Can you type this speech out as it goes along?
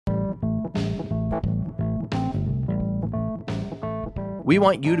We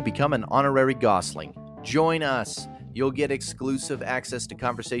want you to become an honorary Gosling. Join us. You'll get exclusive access to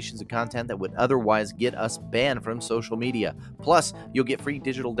conversations and content that would otherwise get us banned from social media. Plus, you'll get free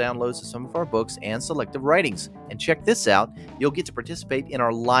digital downloads of some of our books and selective writings. And check this out, you'll get to participate in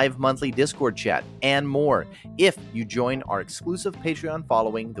our live monthly Discord chat and more if you join our exclusive Patreon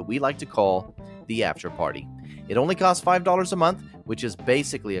following that we like to call the After Party. It only costs $5 a month, which is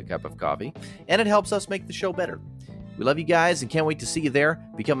basically a cup of coffee, and it helps us make the show better. We love you guys and can't wait to see you there.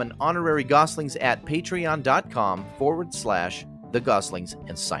 Become an honorary Goslings at patreon.com/the Goslings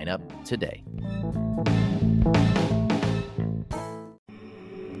and sign up today.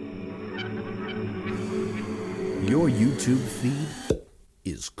 Your YouTube feed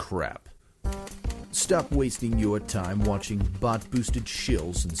is crap. Stop wasting your time watching bot-boosted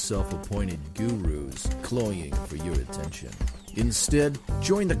shills and self-appointed gurus cloying for your attention. Instead,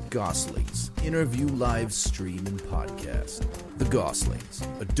 join the Goslings interview, live stream, and podcast. The Goslings,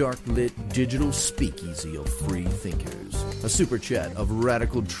 a dark-lit digital speakeasy of free thinkers. A super chat of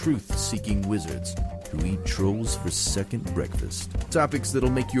radical truth-seeking wizards who eat trolls for second breakfast. Topics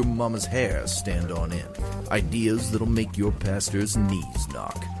that'll make your mama's hair stand on end. Ideas that'll make your pastor's knees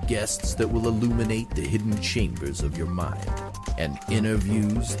knock. Guests that will illuminate the hidden chambers of your mind. And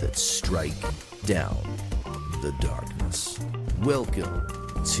interviews that strike down the darkness. Welcome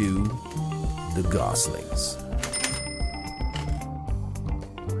to the Goslings.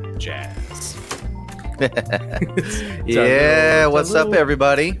 Jazz. Yeah, what's up,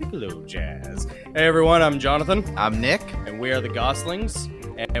 everybody? Hello, Jazz. Hey, everyone, I'm Jonathan. I'm Nick. And we are the Goslings.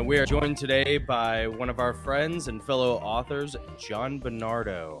 And we are joined today by one of our friends and fellow authors, John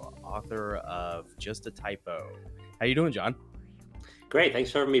Bennardo, author of Just a Typo. How you doing, John? Great.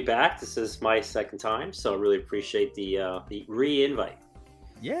 Thanks for having me back. This is my second time, so I really appreciate the re-invite.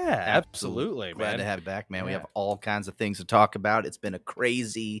 Yeah, absolutely. Glad man. to have you back, man. Yeah. We have all kinds of things to talk about. It's been a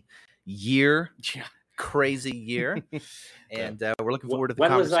crazy year. Crazy year. And we're looking forward to the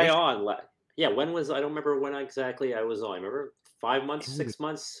When was conversation. I on? Yeah, when was I don't remember when exactly I was on. I remember 5 months, 6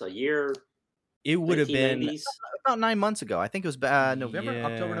 months, a year. It would have been 1990s? About 9 months ago. I think it was November, Yeah.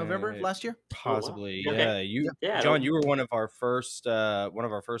 October, November of last year. possibly. Oh, wow. Yeah, Okay. Yeah, I John, don't- you were one of our first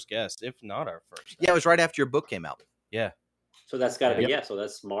guests, if not our first. Yeah, it was right after your book came out. Yeah. So that's got to be, Yep. yeah. So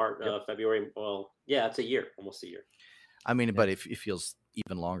that's March, February. Well, yeah, it's a year, almost a year. I mean, but it feels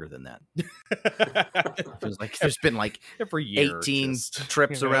even longer than that. It feels like there's been like Every year, 18 just,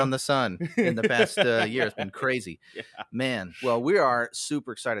 trips you know? around the sun in the past year. It's been crazy. Yeah. Man, well, we are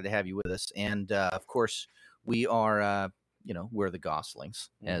super excited to have you with us. And, of course, we are, we're the Goslings,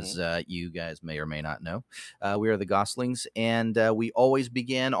 as you guys may or may not know. We are the Goslings, and we always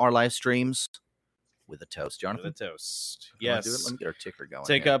begin our live streams with a toast. Jonathan? With a toast. You wanna do it? Yes. Let me get our ticker going.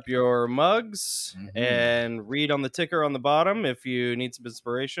 Take here. up your mugs Mhm. and read on the ticker on the bottom if you need some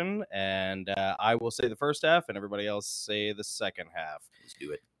inspiration. And I will say the first half, and everybody else say the second half. Let's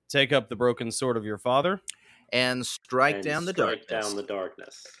do it. Take up the broken sword of your father. And strike And down the strike darkness. down the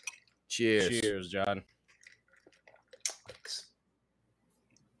darkness. Cheers. Cheers, John.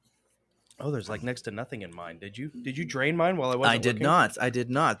 Oh, there's like next to nothing in mine. Did you drain mine while I wasn't I did looking? not. I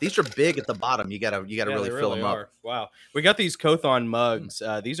did not. These are big at the bottom. You gotta Yeah, really they fill them are. up. Wow. We got these Kothon mugs.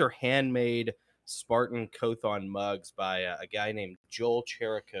 These are handmade Spartan Kothon mugs by a guy named Joel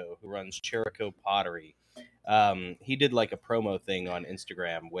Cherico, who runs Cherico Pottery. He did like a promo thing on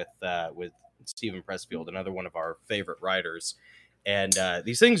Instagram with Stephen Pressfield, another one of our favorite writers. And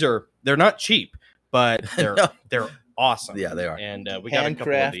these things they're not cheap, but they're No. they're awesome. Yeah, they are. And we got a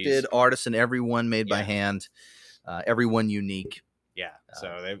couple of these. Handcrafted, artisan, everyone made by Yeah. hand, everyone unique. Yeah,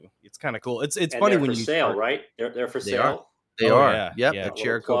 so it's kind of cool. It's And funny they're when for you sale, start- right? They're for They sale. are. They Oh, are. yeah, Yep. yeah. At A little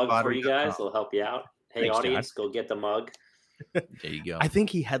Jericho plug Pottery. for you guys. They'll help you out. Hey, Thanks, John. audience, go get the mug. There you go. I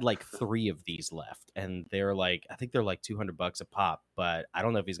think he had like 3 of these left, and they're like, I think they're like $200 a pop, but I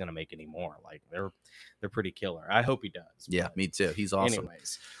don't know if he's gonna make any more. Like they're pretty killer. I hope he does. Yeah, but me too. He's awesome.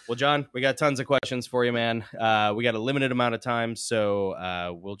 Anyways, well, John, we got tons of questions for you, man. We got a limited amount of time,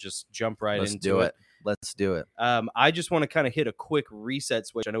 so we'll just jump right Let's into do it. it. Let's do it. I just want to kind of hit a quick reset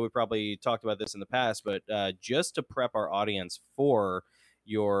switch. I know we probably talked about this in the past, but just to prep our audience for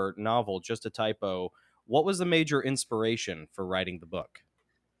your novel, Just a Typo, what was the major inspiration for writing the book?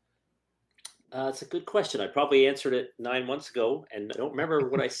 It's a good question. I probably answered it 9 months ago, and I don't remember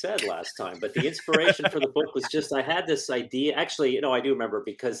what I said last time. But the inspiration for the book was just I had this idea. Actually, I do remember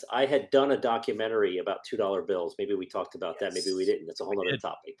because I had done a documentary about $2 bills. Maybe we talked about that. Maybe we didn't. That's a whole other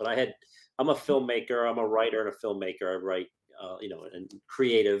topic. But I'm a filmmaker. I'm a writer and a filmmaker. I write a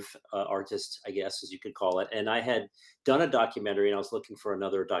creative artist, I guess, as you could call it. And I had done a documentary, and I was looking for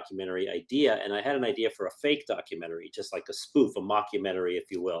another documentary idea. And I had an idea for a fake documentary, just like a spoof, a mockumentary,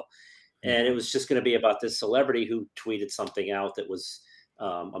 if you will. And it was just going to be about this celebrity who tweeted something out that was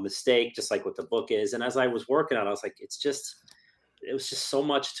a mistake, just like what the book is. And as I was working on it, I was like, it was just so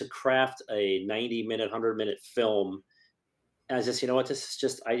much to craft a 90-minute, 100-minute film. And I just, you know what,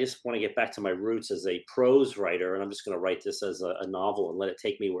 I just want to get back to my roots as a prose writer. And I'm just going to write this as a novel and let it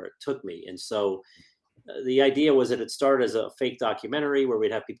take me where it took me. And so the idea was that it started as a fake documentary where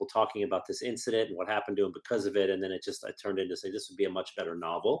we'd have people talking about this incident and what happened to him because of it. And then I turned into say, this would be a much better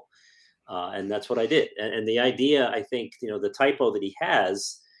novel. And that's what I did. And the idea, I think, the typo that he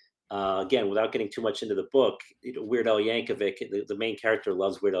has, again, without getting too much into the book, Weird Al Yankovic, the main character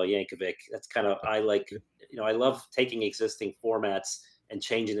loves Weird Al Yankovic. That's kind of, I love taking existing formats and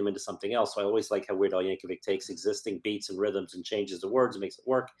changing them into something else. So I always like how Weird Al Yankovic takes existing beats and rhythms and changes the words and makes it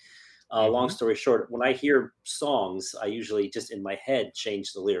work. Long story short, when I hear songs, I usually just in my head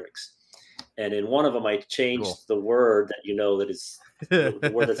change the lyrics. And in one of them, I changed the word that is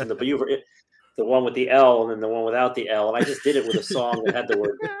the word that's in the one with the L and then the one without the L. And I just did it with a song that had the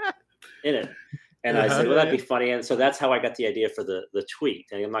word in it. And I said, well, that'd be funny. And so that's how I got the idea for the tweet.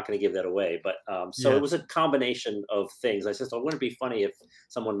 And I'm not going to give that away. But it was a combination of things. I said, oh, wouldn't it be funny if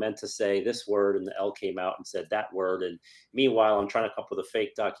someone meant to say this word and the L came out and said that word? And meanwhile, I'm trying to come up with a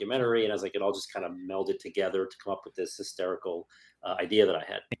fake documentary. And I was like, it all just kind of melded together to come up with this hysterical idea that I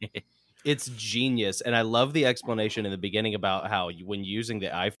had. It's genius. And I love the explanation in the beginning about how when using the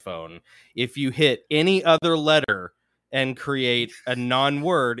iPhone, if you hit any other letter and create a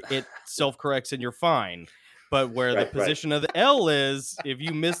non-word, it self-corrects and you're fine. But where the position of the L is, if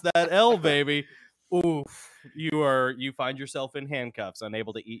you miss that L, baby, oof, you find yourself in handcuffs,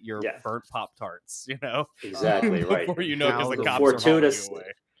 unable to eat your burnt Pop-Tarts, Exactly, right. Before you know, because the cops are hauling you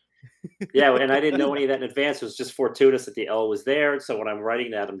away. Yeah, and I didn't know any of that in advance. It was just fortuitous that the L was there. So when I'm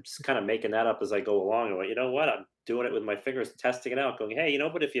writing that, I'm just kind of making that up as I go along. I went, you know what? I'm doing it with my fingers, testing it out, going, hey,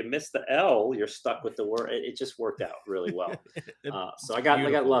 but if you miss the L, you're stuck with the word. It just worked out really well. So I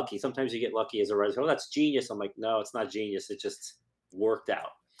got lucky. Sometimes you get lucky as a writer. Oh, that's genius. I'm like, no, it's not genius. It just worked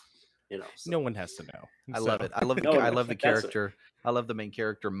out. No one has to know. I love it. I love the character. I love the main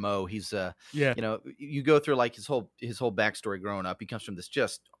character, Mo. He's you go through like his whole backstory growing up. He comes from this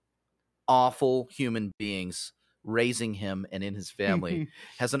just awful human beings raising him and in his family,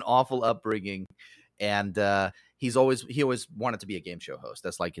 has an awful upbringing, and he always wanted to be a game show host.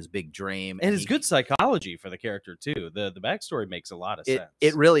 That's like his big dream, and his good psychology for the character too. The backstory makes a lot of sense.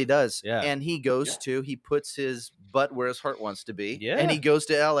 It really does. Yeah. And he goes he puts his butt where his heart wants to be. Yeah. And he goes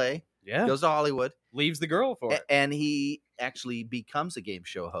to LA. Yeah. Goes to Hollywood. Leaves the girl for it. And he actually becomes a game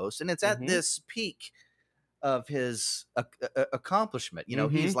show host. And it's at this peak of his accomplishment.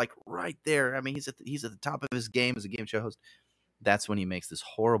 He's like right there. I mean, he's at the top of his game as a game show host. That's when he makes this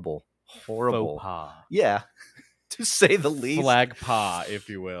horrible faux pas. Yeah. To say the least. Flag pas, if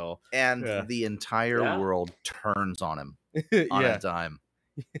you will. And the entire world turns on him on a dime.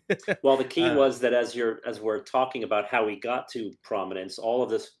 Well, the key was that as we're talking about how he got to prominence, all of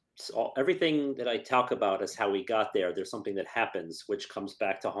this, everything that I talk about is how he got there. There's something that happens which comes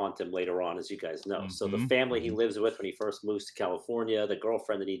back to haunt him later on, as you guys know. So the family he lives with when he first moves to California, the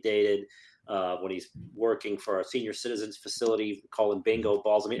girlfriend that he dated, when he's working for a senior citizens facility, calling bingo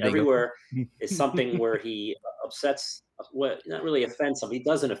balls. I mean, everywhere is something where he upsets, not really offends somebody. He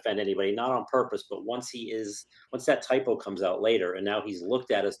doesn't offend anybody, not on purpose, but once that typo comes out later, and now he's looked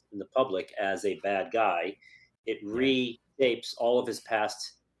at as in the public as a bad guy, it reshapes all of his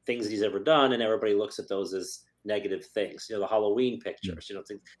past things that he's ever done, and everybody looks at those as negative things. The Halloween pictures,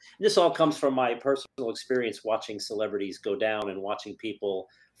 things. This all comes from my personal experience watching celebrities go down and watching people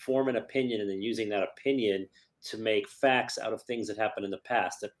form an opinion and then using that opinion to make facts out of things that happened in the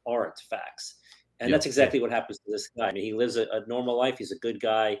past that aren't facts. And that's exactly what happens to this guy. I mean, he lives a normal life. He's a good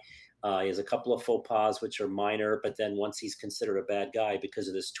guy. He has a couple of faux pas, which are minor, but then once he's considered a bad guy because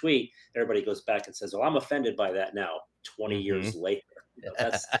of this tweet, everybody goes back and says, "Oh, I'm offended by that now." 20 years later,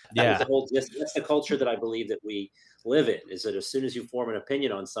 that's the culture that I believe that we live in. Is that as soon as you form an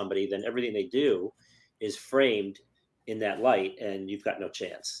opinion on somebody, then everything they do is framed in that light, and you've got no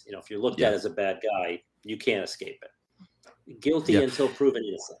chance. If you're looked at as a bad guy, you can't escape it. Guilty until proven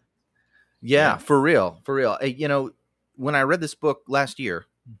innocent. Yeah, for real. When I read this book last year,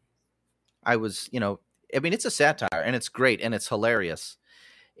 I was, it's a satire and it's great and it's hilarious.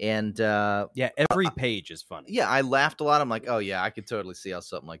 And Yeah, every page is funny. yeah, I laughed a lot. I'm like, oh yeah, I could totally see how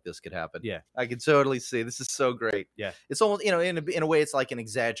something like this could happen. Yeah. I could totally see. This is so great. Yeah. It's almost, in a way, it's like an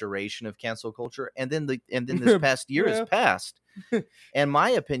exaggeration of cancel culture. And then this past year has passed, and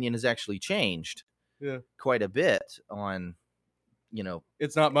my opinion has actually changed. Yeah. Quite a bit on,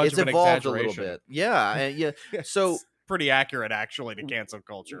 It's not much it's of an evolved a exaggeration. little bit. Yeah, yeah. So It's pretty accurate, actually, to cancel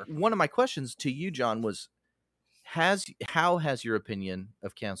culture. one of my questions to you, John, was how has your opinion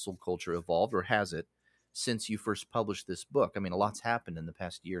of cancel culture evolved, or has it, since you first published this book? I mean, a lot's happened in the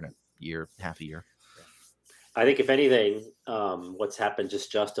past half a year. I think if anything, what's happened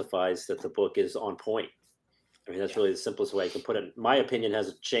just justifies that the book is on point. I mean, that's really the simplest way I can put it. My opinion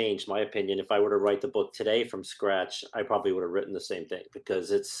hasn't changed. My opinion, if I were to write the book today from scratch, I probably would have written the same thing, because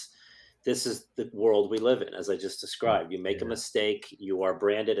this is the world we live in, as I just described. You make a mistake, you are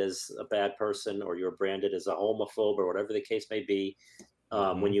branded as a bad person, or you're branded as a homophobe, or whatever the case may be.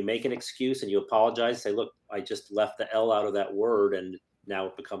 When you make an excuse and you apologize, say, look, I just left the L out of that word and now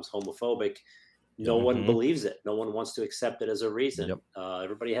it becomes homophobic. No one believes it. No one wants to accept it as a reason. Yep.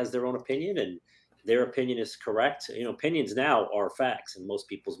 Everybody has their own opinion, and their opinion is correct. Opinions now are facts in most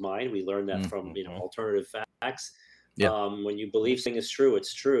people's mind. We learned that from, alternative facts. Yeah. When you believe something is true,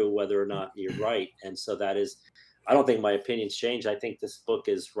 it's true, whether or not you're right. And so I don't think my opinion's changed. I think this book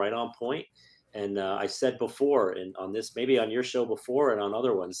is right on point. And I said before, and on this, maybe on your show before and on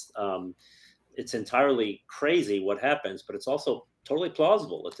other ones, it's entirely crazy what happens, but it's also totally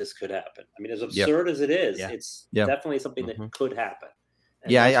plausible that this could happen. I mean, as absurd as it is, it's definitely something that could happen.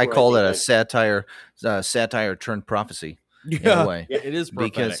 And I call it a satire turned prophecy. In a way. It is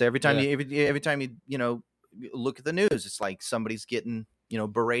prophetic. Because every time you look at the news, it's like somebody's getting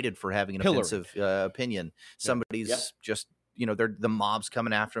berated for having an offensive opinion. Somebody's just the mob's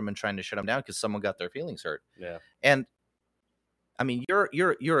coming after them and trying to shut them down because someone got their feelings hurt. Yeah. And I mean,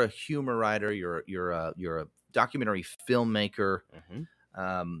 you're a humor writer. You're a documentary filmmaker.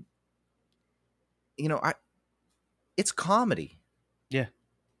 It's comedy. Yeah.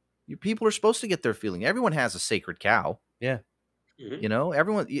 People are supposed to get their feeling. Everyone has a sacred cow. Yeah.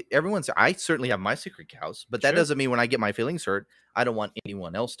 Everyone's. I certainly have my sacred cows, but that doesn't mean when I get my feelings hurt, I don't want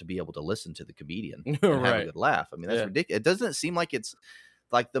anyone else to be able to listen to the comedian and have a good laugh. I mean, that's ridiculous. It doesn't seem like it's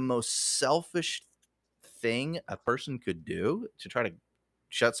like the most selfish thing a person could do to try to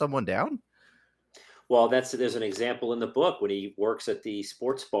shut someone down. Well, there's an example in the book when he works at the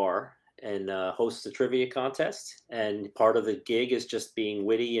sports bar and hosts a trivia contest, and part of the gig is just being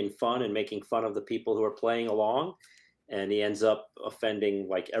witty and fun and making fun of the people who are playing along. And he ends up offending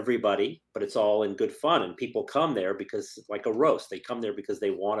like everybody, but it's all in good fun. And people come there because, like a roast, they come there because they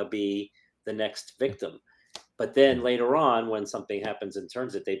want to be the next victim. But then later on, when something happens and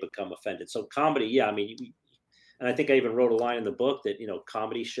turns it, they become offended. So comedy, I mean, and I think I even wrote a line in the book that,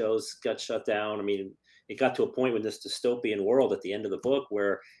 comedy shows got shut down. I mean, it got to a point with this dystopian world at the end of the book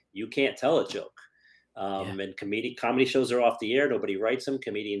where you can't tell a joke. And comedy shows are off the air. Nobody writes them.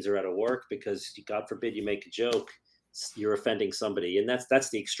 Comedians are out of work because, God forbid, you make a joke, you're offending somebody. And that's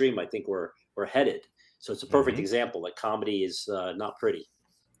the extreme I think we're headed. So it's a perfect example that comedy is not pretty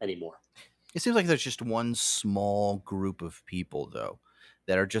anymore. It seems like there's just one small group of people, though,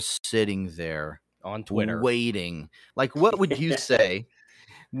 that are just sitting there on Twitter waiting. Like, what would you say?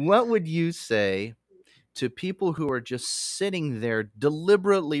 What would you say to people who are just sitting there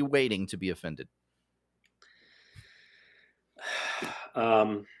deliberately waiting to be offended?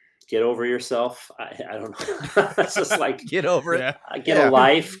 Get over yourself. I don't know. It's just like get over it. Get a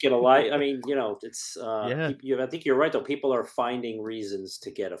life. I mean, it's. I think you're right though. People are finding reasons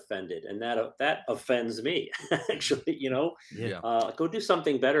to get offended, and that offends me. Actually, go do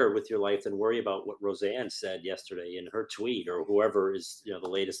something better with your life than worry about what Roseanne said yesterday in her tweet, or whoever is the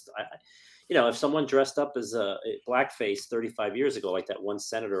latest. If someone dressed up as a blackface 35 years ago, like that one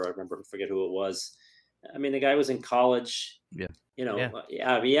senator, I forget who it was. I mean, the guy was in college.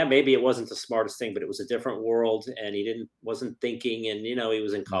 Maybe it wasn't the smartest thing, but it was a different world, and he wasn't thinking, and he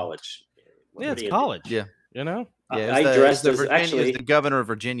was in college. It's college. Yeah, I dressed as actually the governor of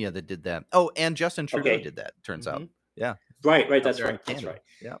Virginia that did that. Oh, and Justin Trudeau did that. Turns out, right. That's right. That's right.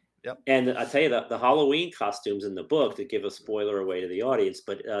 Yep. And I tell you the Halloween costumes in the book, to give a spoiler away to the audience,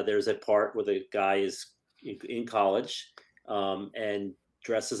 but there's a part where the guy is in college, and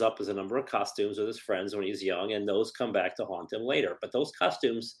dresses up as a number of costumes with his friends when he's young, and those come back to haunt him later. But those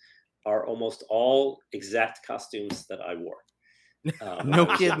costumes are almost all exact costumes that I wore. No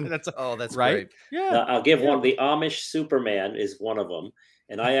kidding. That's right. Great. Yeah. I'll give one. The Amish Superman is one of them.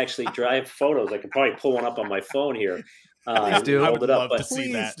 And I actually drive photos. I could probably pull one up on my phone here. Please do. I Hold would it up, love but to see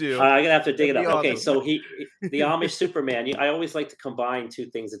Please that. do. I'm gonna have to dig it That'd up. be Okay, awesome. so the Amish Superman. I always like to combine two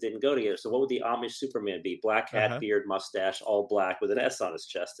things that didn't go together. So what would the Amish Superman be? Black hat, beard, mustache, all black, with an S on his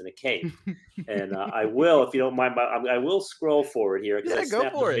chest and a cape. And I will, if you don't mind, I will scroll forward here because Yeah, I go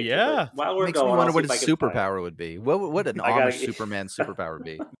snapped for a it. picture. Yeah. But while we're Makes me going, wonder I'll what see his if I can find it. superpower would be. What would an I gotta- Amish Superman superpower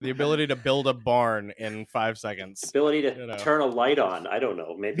be? The ability to build a barn in 5 seconds. Ability to You know. turn a light on. I don't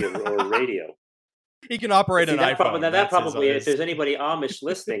know, maybe or a radio. He can operate See, an that iPhone. that That's probably, if his- there's anybody Amish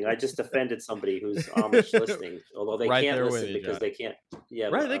listening, I just offended somebody who's Amish listening, although they Right can't there with listen you, because John. they can't. Yeah,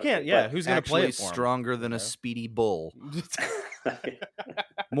 Right, they can't. Yeah, who's going to play Actually it for him? stronger than You a know? speedy bull. but-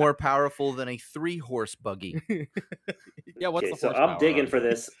 More powerful than a 3-horse buggy. Yeah, what's Okay, the so horsepower I'm digging on for it?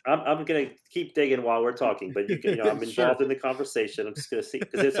 this. I'm gonna keep digging while we're talking, but I'm Sure. involved in the conversation. I'm just gonna see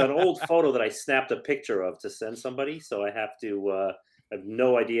because it's an old photo that I snapped a picture of to send somebody, so I have to. I have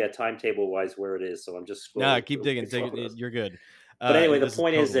no idea timetable wise where it is, so I'm just scrolling. Nah, keep through digging. the photos. You're good. But anyway, the this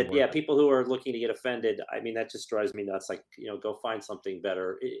point is totally that worth it. people who are looking to get offended, I mean, that just drives me nuts. Like, go find something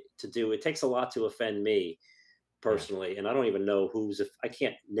better to do. It takes a lot to offend me personally, and I don't even know I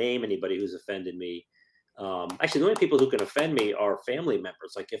can't name anybody who's offended me. Actually, the only people who can offend me are family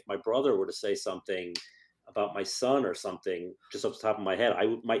members. Like if my brother were to say something about my son or something, just off the top of my head,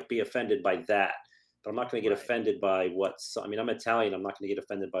 might be offended by that. But I'm not going to get offended by I mean, I'm Italian. I'm not going to get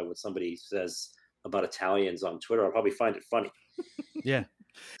offended by what somebody says about Italians on Twitter. I'll probably find it funny. Yeah.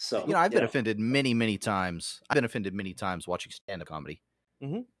 So I've been offended many, many times. I've been offended many times watching stand-up comedy.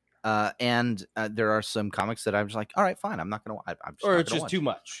 Mhm. And there are some comics that I'm just like, all right, fine. I'm not going to. I'm just Or not it's gonna just watch. too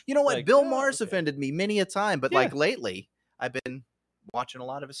much. You know what? Like, Bill oh, Maher's okay. offended me many a time, but Yeah. like lately, I've been watching a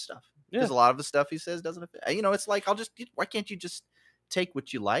lot of his stuff because Yeah. a lot of the stuff he says doesn't offend. It's like why can't you just take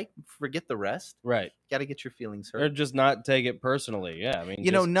what you like, forget the rest? Right. Got to get your feelings Or hurt. just not take it personally. Yeah. I mean,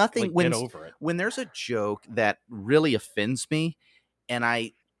 You know, just, nothing like, when get over it. when there's a joke that really offends me, and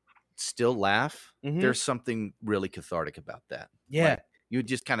I still laugh. Mhm. There's something really cathartic about that. Yeah. Like, you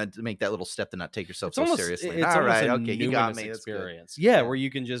just kind of make that little step to not take yourself It's so almost, seriously. it's All almost right, a okay, you got numinous me. That's good. experience. Yeah, where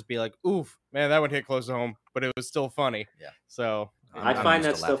you can just be like, oof, man, that would hit close to home, but it was still funny. Yeah. So I I'm find used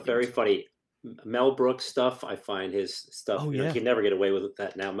that to stuff laughing very at funny. Mel Brooks stuff, I find his stuff. Oh, You yeah. can never get away with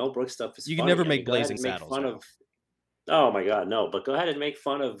that now. Mel Brooks stuff is You can funny. never I make mean, go ahead Blazing and make Saddles fun now. of. Oh my God, no! But go ahead and make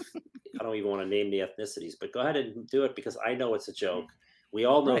fun of. I don't even want to name the ethnicities, but go ahead and do it because I know it's a joke. We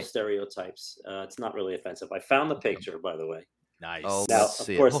all know Right. stereotypes. It's not really offensive. I found the picture, by the way. Nice. Oh, Now, let's of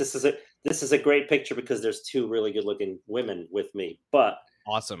see it. course, this is a great picture because there's two really good-looking women with me. But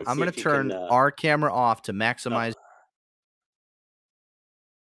Awesome. I'm see going if to you turn can, our camera off to maximize.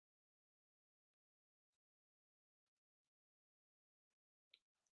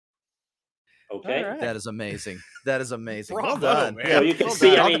 okay. All right. That is amazing. That is amazing. Well Bravo, done. man. Yeah, Well, you can well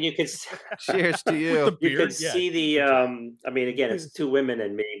see. done. I mean, you can. Cheers to you. With the You can beard, yeah. see the. I mean, again, it's two women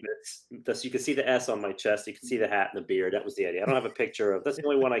and me, but you can see the S on my chest. You can see the hat and the beard. That was the idea. I don't have a picture of. That's the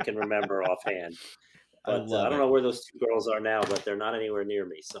only one I can remember offhand. I But love I don't it. know where those two girls are now, but they're not anywhere near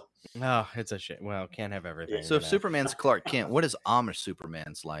me. So Oh, it's a shit. Well, can't have everything. So you if know. Superman's Clark Kent, what is Amish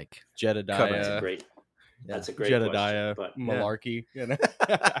Superman's like? that's a Jedediah, great. Yeah. That's a great Jedediah, question. malarkey, you know?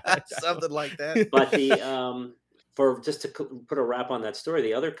 Something like that. But the for just to put a wrap on that story,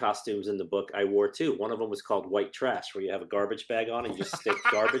 the other costumes in the book I wore too. One of them was called White Trash, where you have a garbage bag on and you just stick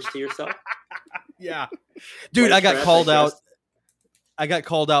garbage to yourself. Yeah, dude, White I got trash, called I out. guess. I got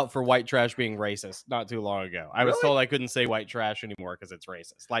called out for white trash being racist not too long ago. I was Really? told I couldn't say white trash anymore because it's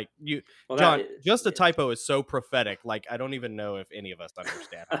racist. Like you, Well, John, that- just a yeah. typo is so prophetic. Like I don't even know if any of us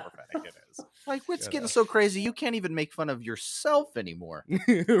understand how prophetic it is. Like, what's Yeah. getting so crazy? You can't even make fun of yourself anymore.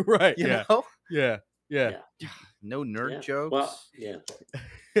 Right? You Yeah. know? Yeah. Yeah. Yeah. No nerd Yeah. jokes. Well, yeah.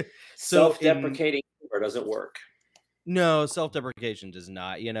 So Self-deprecating humor doesn't work. No, self-deprecation does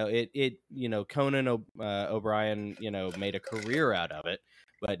not. Conan O'Brien, made a career out of it.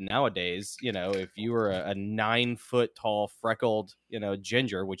 But nowadays, if you were a 9 foot tall, freckled,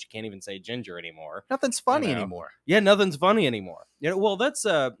 ginger, which you can't even say ginger anymore. Nothing's funny know. anymore. Yeah, nothing's funny anymore. Well, that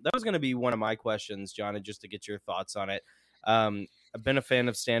was going to be one of my questions, John, and just to get your thoughts on it. I've been a fan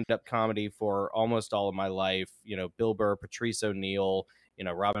of stand-up comedy for almost all of my life. Bill Burr, Patrice O'Neill,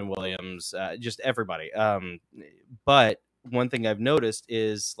 Robin Williams, just everybody. But one thing I've noticed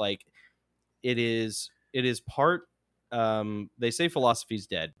is like it is part. They say philosophy's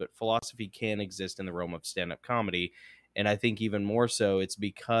dead, but philosophy can exist in the realm of stand-up comedy. And I think even more so, it's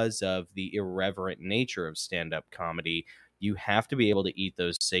because of the irreverent nature of stand-up comedy. You have to be able to eat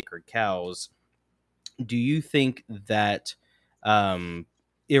those sacred cows. Do you think that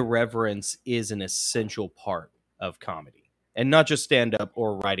irreverence is an essential part of comedy? And not just stand-up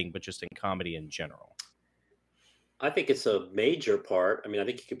or writing, but just in comedy in general? I think it's a major part. I mean, I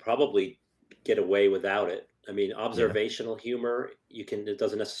think you could probably get away without it. I mean, Yeah. observational humor, it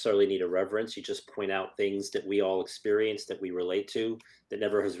doesn't necessarily need irreverence. You just point out things that we all experience that we relate to that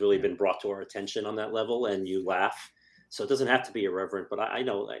never has really Yeah. been brought to our attention on that level, and you laugh. So it doesn't have to be irreverent, but I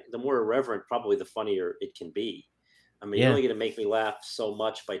know like, the more irreverent, probably the funnier it can be. I mean, you're Yeah. only going to make me laugh so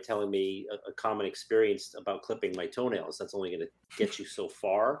much by telling me a common experience about clipping my toenails. That's only going to get you so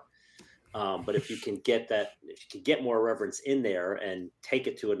far. But if you can get that, if you can get more reverence in there and take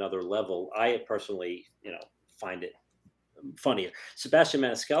it to another level, I personally, find it funnier. Sebastian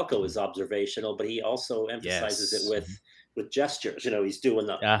Maniscalco is observational, but he also emphasizes it Yes. with gestures. He's doing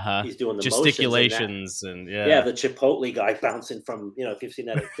the Uh-huh. he's doing the motions and that. Gesticulations and Yeah, the Chipotle guy bouncing from, if you've seen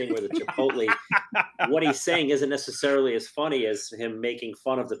that thing where the Chipotle, what he's saying isn't necessarily as funny as him making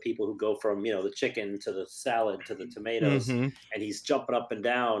fun of the people who go from, the chicken to the salad to the tomatoes, Mhm. and he's jumping up and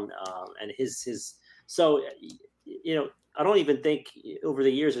down. And so, I don't even think over the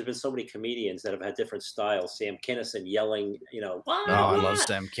years there's been so many comedians that have had different styles. Sam Kinison yelling, what, Oh, I love what?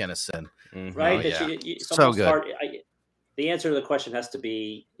 Sam Kinison. Mhm. Right? Oh, That yeah. it's So almost good. hard. The answer to the question has to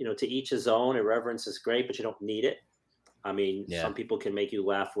be, to each his own. Irreverence is great, but you don't need it. I mean, Yeah. some people can make you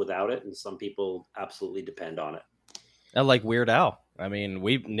laugh without it, and some people absolutely depend on it. I like Weird Al. I mean,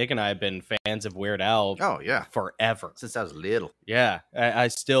 Nick and I have been fans of Weird Al Oh, yeah. forever. Since I was little. Yeah, I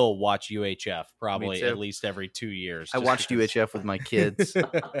still watch UHF probably too. at least every 2 years. I just watched because- UHF with my kids,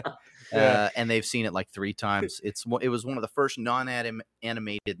 Yeah. and they've seen it like 3 times. It was one of the first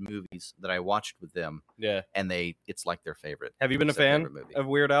non-animated movies that I watched with them, Yeah. and it's like their favorite. Have you been a It's their fan favorite movie. of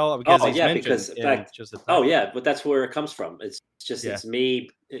Weird Al? Because Oh, he's yeah, mentioned because, in in fact- just a Oh yeah, but that's where it comes from. It's just Yeah. it's me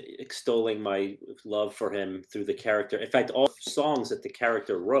extolling my love for him through the character. In fact, all songs that the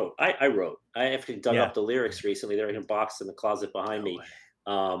character wrote, I wrote. I actually dug Yeah. up the lyrics recently. They're in a box in the closet behind No me.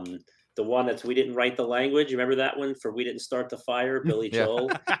 way. The one that's "We Didn't Write the Language." You remember that one for "We Didn't Start the Fire"? Billy Yeah. Joel.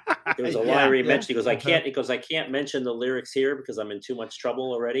 There was a line Yeah, where he yeah. mentioned, he goes, I can't mention the lyrics here because I'm in too much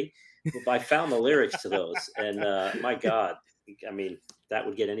trouble already. But I found the lyrics to those, and my God, I mean, that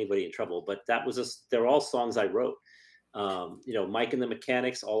would get anybody in trouble. But they're all songs I wrote. Mike and the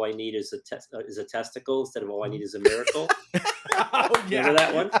Mechanics. All I need is a testicle instead of all I need is a miracle. Oh, Remember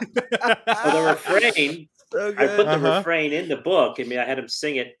that one? Oh, the refrain. So I put the Uh-huh. refrain in the book. I mean, I had him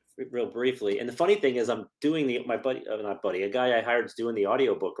sing it real briefly. And the funny thing is, I'm doing a guy I hired is doing the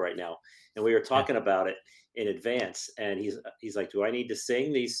audiobook right now, and we were talking about it in advance. And he's like, "Do I need to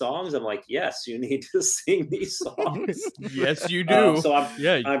sing these songs?" I'm like, "Yes, you need to sing these songs." Yes, you do. So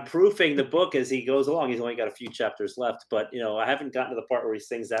yeah. I'm proofing the book as he goes along. He's only got a few chapters left, but I haven't gotten to the part where he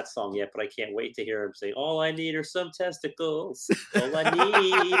sings that song yet. But I can't wait to hear him say, "All I need are some testicles. All I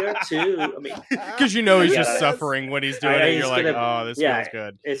need are 2." I mean, Because he's just Yeah, suffering when he's doing it. he's You're like, gonna- oh, this yeah, feels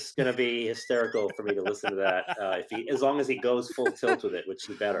good. it's gonna be hysterical for me to listen to that. As long as he goes full tilt with it, which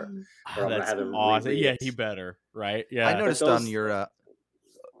he better. Or I'm gonna That's have him awesome. reread Yeah, it. he better, right? Yeah. I noticed those- on your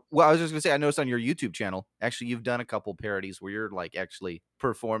well, I was just gonna say, I noticed on your YouTube channel, actually, you've done a couple parodies where you're like actually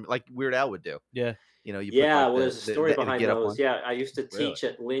perform like Weird Al would do. Yeah. You put, Yeah, like, there's a story behind get up those. on. Yeah, I used to Really? teach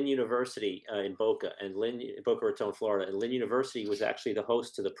at Lynn University in Boca Raton, Florida. And Lynn University was actually the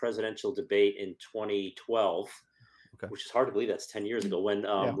host to the presidential debate in 2012, Okay. which is hard to believe that's 10 years ago, when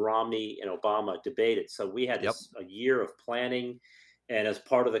Romney and Obama debated. So we had a year of planning. And as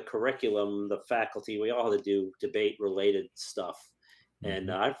part of the curriculum, the faculty, we all had to do debate-related stuff.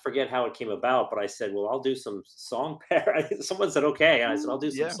 And I forget how it came about, but I said, well, I'll do some song parodies. Someone said, okay. And I said, I'll do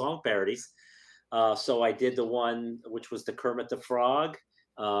some song parodies. So I did the one, which was the Kermit the Frog.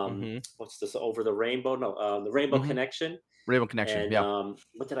 What's this? Over the Rainbow? No, the Rainbow Connection. Rainbow Connection. And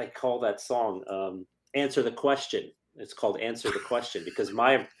what did I call that song? Answer the Question. It's called Answer the Question, because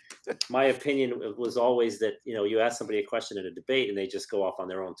my opinion was always that, you ask somebody a question in a debate and they just go off on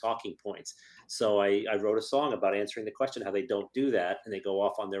their own talking points. So I wrote a song about answering the question, how they don't do that, and they go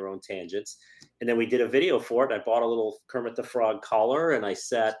off on their own tangents. And then we did a video for it. I bought a little Kermit the Frog collar, and I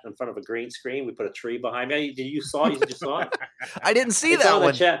sat in front of a green screen. We put a tree behind me. You saw it? You just saw it? I didn't see It's that on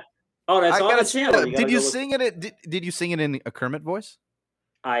one. the chat. Oh, that's I on gotta the see channel. that. Did you sing it? Did you sing it in a Kermit voice?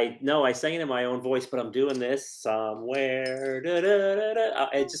 I sang it in my own voice, but I'm doing this somewhere. Da, da, da, da.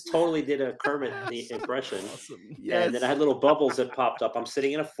 I just totally did a Kermit impression. Awesome. And then I had little bubbles that popped up. I'm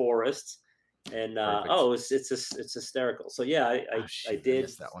sitting in a forest, and it's hysterical. So yeah, I did.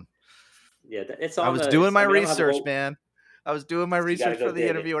 missed that one. Yeah, it's on. I was doing my I don't have the research, whole- man. I was doing my You gotta research go for the dig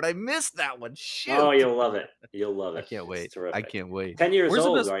interview, it. and I missed that one. Shoot. Oh, you'll love it. You'll love it. I can't wait. It's terrific. I can't wait. 10 years Where's the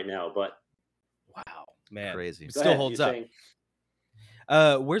old best- right now, but Wow, man. Crazy. It go still ahead, holds you're up.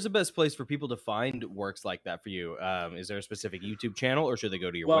 saying- Where's the best place for people to find works like that for you? Is there a specific YouTube channel, or should they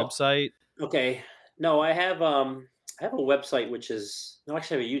go to your Well, website? Okay. No, I have a website which is no,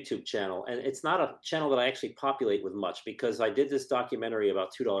 actually I have a YouTube channel, and it's not a channel that I actually populate with much because I did this documentary about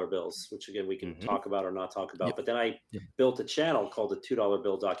 $2 bills, which again we can Mhm. talk about or not talk about. Yep. But then I Yep. built a channel called the $2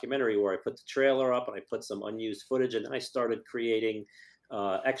 bill documentary where I put the trailer up and I put some unused footage, and then I started creating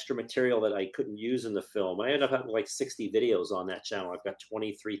extra material that I couldn't use in the film. I ended up having like 60 videos on that channel. I've got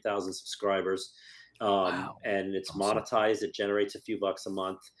 23,000 subscribers, Wow. and it's Awesome. monetized. It generates a few bucks a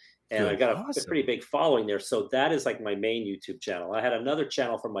month, and I Good. got a pretty Awesome. big following there. So that is like my main YouTube channel. I had another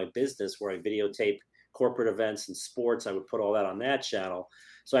channel for my business where I videotape corporate events and sports. I would put all that on that channel.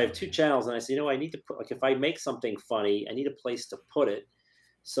 So I have two channels, and I said, I need to put like if I make something funny, I need a place to put it.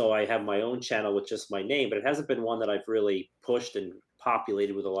 So I have my own channel with just my name, but it hasn't been one that I've really pushed and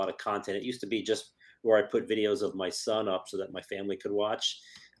populated with a lot of content. It used to be just where I put videos of my son up so that my family could watch.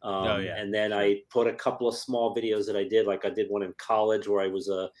 Oh yeah. And then Sure. I put a couple of small videos that I did, like I did one in college where I was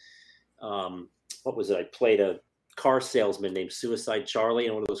what was it? I played a car salesman named Suicide Charlie,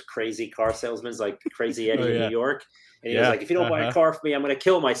 and one of those crazy car salesmen, like Crazy Oh Eddie in New yeah. York. And he was Yeah. like, "If you don't buy a car for me, I'm going to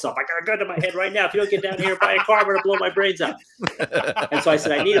kill myself. I got a gun to my head right now. If you don't get down here and buy a car, I'm going to blow my brains out." And so I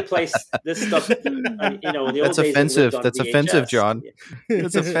said, I need a place. This stuff, in the old That's days, it lived offensive. on That's offensive, VHS. John. Yeah,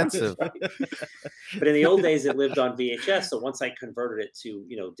 It's that's offensive. right. But in the old days, it lived on VHS. So once I converted it to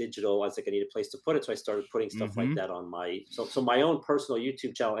digital, I was like, I need a place to put it. So I started putting stuff like Mhm. that on my so my own personal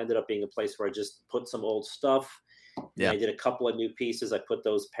YouTube channel ended up being a place where I just put some old stuff. And Yeah. I did a couple of new pieces. I put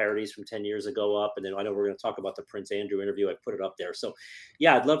those parodies from 10 years ago up. And then I know we're going to talk about the Prince Andrew interview. I put it up there. So,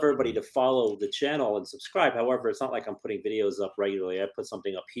 yeah, I'd love everybody to follow the channel and subscribe. However, it's not like I'm putting videos up regularly. I put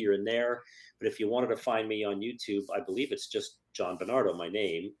something up here and there. But if you wanted to find me on YouTube, I believe it's just John Bennardo, my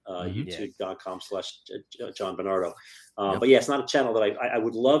name, Mhm. Yeah. youtube.com/John Bernardo. Yep. But yeah, it's not a channel that I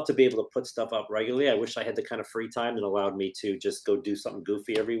would love to be able to put stuff up regularly. I wish I had the kind of free time that allowed me to just go do something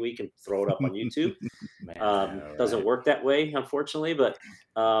goofy every week and throw it up on YouTube. Man, all Doesn't right. work that way, unfortunately, but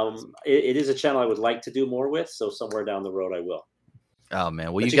it is a channel I would like to do more with. So somewhere down the road, I will. Oh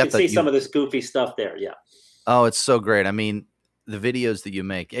man. Well, But you you got can see the some of this goofy stuff there. Yeah. Oh, it's so great. I mean, the videos that you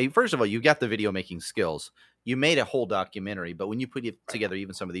make. Hey, first of all, you've got the video making skills. You made a whole documentary, but when you put it together,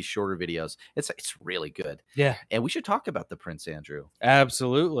 even some of these shorter videos, it's really good. Yeah. And we should talk about the Prince Andrew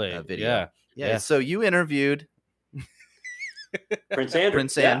Absolutely. video. Yeah. Yeah. So you interviewed Prince Andrew.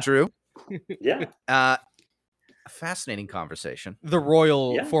 Prince Andrew. Yeah. A fascinating conversation. The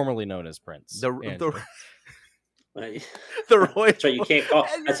royal, Yeah. formerly known as Prince. Andrew. The royal. So you can't call.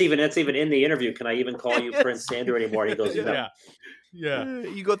 That's even in the interview. Can I even call you Prince Andrew anymore? He goes, no. Yeah.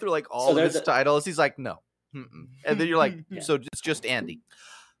 You go through like all So of there's his a- titles. He's like, no. Mm-mm. And then you're like, Yeah. so it's just Andy.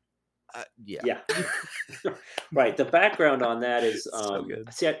 Yeah. Yeah. Right. The background on that is So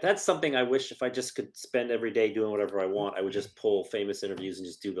good. see, that's something I wish if I just could spend every day doing whatever I want, I would just pull famous interviews and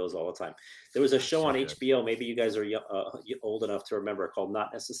just do those all the time. There was a show So on good. HBO, maybe you guys are old enough to remember, called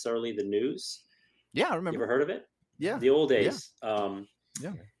Not Necessarily the News. Yeah, I You remember. ever heard of it? Yeah. The old Yeah. days.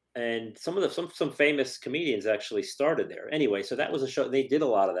 Yeah. And some famous comedians actually started there. Anyway, so that was a show. They did a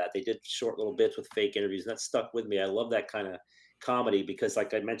lot of that. They did short little bits with fake interviews, and that stuck with me. I love that kind of comedy because,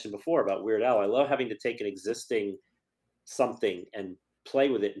 like I mentioned before about Weird Al, I love having to take an existing something and play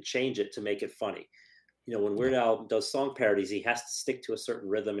with it and change it to make it funny. When Weird Al does song parodies, he has to stick to a certain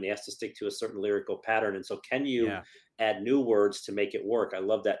rhythm and he has to stick to a certain lyrical pattern. And so, can you add new words to make it work? I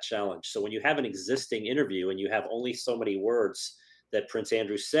love that challenge. So, when you have an existing interview and you have only so many words that Prince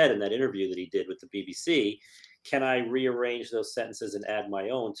Andrew said in that interview that he did with the BBC, can I rearrange those sentences and add my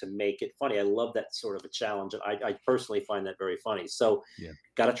own to make it funny? I love that sort of a challenge. And I personally find that very funny. So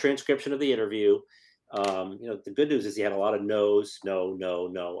got a transcription of the interview. The good news is he had a lot of no's,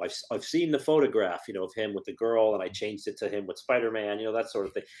 no. I've seen the photograph, of him with the girl, and I changed it to him with Spider-Man, that sort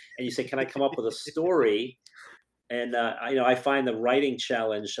of thing. And you say, can I come up with a story? And I find the writing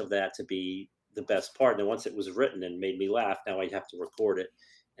challenge of that to be the best part. And then once it was written and made me laugh, now I have to record it.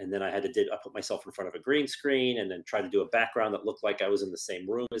 And then I put myself in front of a green screen and then try to do a background that looked like I was in the same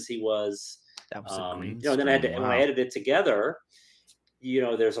room as he was. That was a green and then I had to, screen. when I edited it together,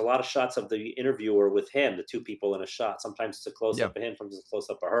 there's a lot of shots of the interviewer with him, the two people in a shot. Sometimes it's a close up of him, sometimes it's a close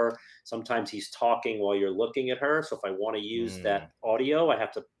up of her. Sometimes he's talking while you're looking at her. So if I want to use that audio, I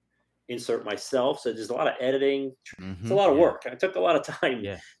have to insert myself. So there's a lot of editing. It's a lot of work. It took a lot of time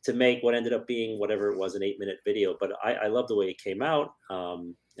to make what ended up being whatever it was, an 8-minute video. But I love the way it came out.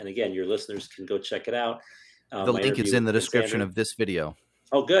 And again, your listeners can go check it out. The link is in the description of this video.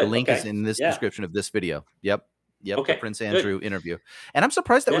 Oh, good. The link is in this description of this video. Yep. Okay, the Prince Andrew interview. And I'm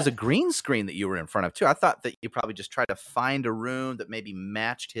surprised that was a green screen that you were in front of, too. I thought that you probably just tried to find a room that maybe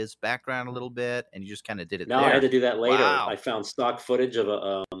matched his background a little bit, and you just kind of did it there. I had to do that later. Wow. I found stock footage of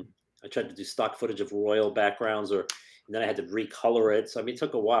a tried to do stock footage of royal backgrounds, and then I had to recolor it. So I mean, it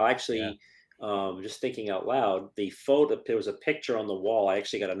took a while. Actually, just thinking out loud, there was a picture on the wall. I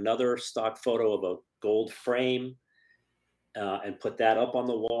actually got another stock photo of a gold frame. And put that up on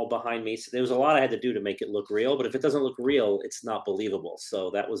the wall behind me. So there was a lot I had to do to make it look real, but if it doesn't look real, it's not believable. So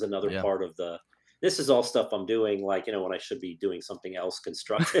that was another part of this is all stuff I'm doing, like, when I should be doing something else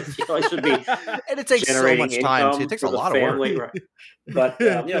constructive. I should be and it takes so much time. It takes a lot of work. Right? But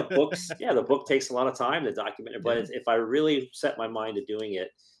books, the book takes a lot of time to document it. But if I really set my mind to doing it,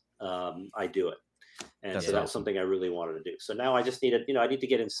 I do it. And so that was something I really wanted to do. So now I just need I need to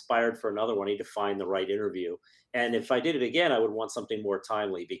get inspired for another one. I need to find the right interview. And if I did it again, I would want something more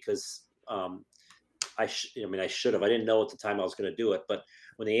timely because I should have. I didn't know at the time I was going to do it. But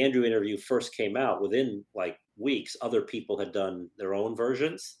when the Andrew interview first came out, within like weeks, other people had done their own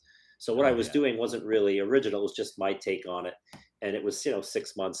versions. So what I was doing wasn't really original. It was just my take on it. And it was,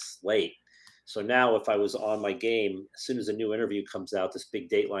 6 months late. So now if I was on my game, as soon as a new interview comes out, this big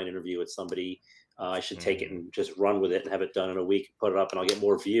Dateline interview with somebody, I should take it and just run with it and have it done in a week, put it up, and I'll get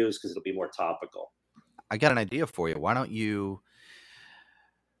more views because it'll be more topical. I got an idea for you. Why don't you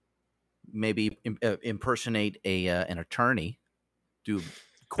maybe impersonate an attorney, do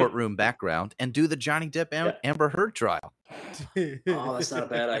courtroom background, and do the Johnny Depp Amber Heard trial? Oh, that's not a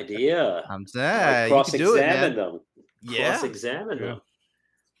bad idea. I'm saying cross-examine them. Yeah, cross-examine them.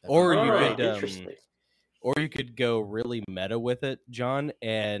 Or you could go really meta with it, John,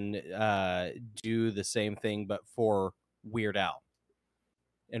 and do the same thing, but for Weird Al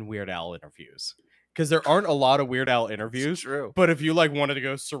and Weird Al interviews. Because there aren't a lot of Weird Al interviews. True. But if you wanted to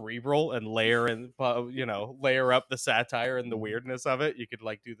go cerebral and layer up the satire and the weirdness of it, you could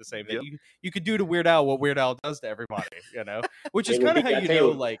do the same thing. You could do to Weird Al what Weird Al does to everybody, which is kind of how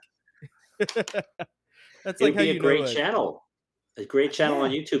that's like how you know. Great channel. A great channel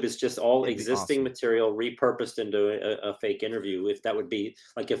on YouTube is just all existing material repurposed into a fake interview. If that would be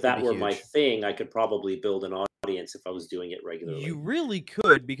if that were my thing, I could probably build an audience if I was doing it regularly. You really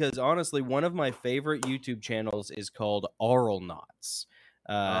could, because honestly, one of my favorite YouTube channels is called Aural Knots.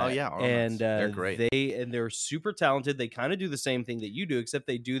 And they're great. They're super talented. They kind of do the same thing that you do, except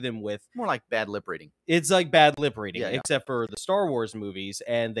they do them with more like bad lip reading. It's like bad lip reading, except for the Star Wars movies,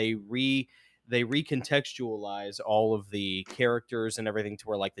 and they recontextualize all of the characters and everything to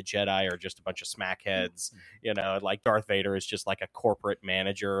where the Jedi are just a bunch of smackheads, like Darth Vader is just like a corporate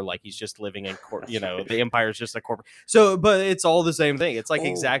manager, he's just living in the Empire's just a corporate. So, but it's all the same thing. It's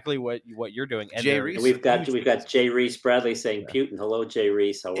exactly what you're doing. And we've got Jay Reese Bradley saying Putin. Hello, Jay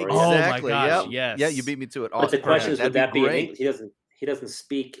Reese. How are you? Exactly. Oh my gosh, yes. Yeah, you beat me to it. But the question is, would that be in English? He doesn't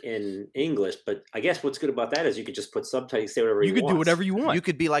speak in English, but I guess what's good about that is you could just put subtitles, say whatever you want. You could do whatever you want. You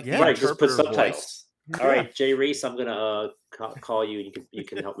could be like right, just put subtitles. All right, Jay Reese, I'm gonna call you, and you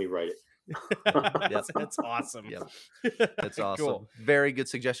can help me write it. That's awesome. That's awesome. Cool. Very good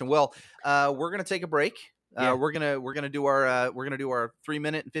suggestion. Well, we're gonna take a break. We're gonna do our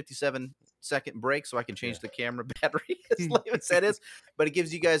 3-minute and 57-second break, so I can change the camera battery, as Lehman said is. But it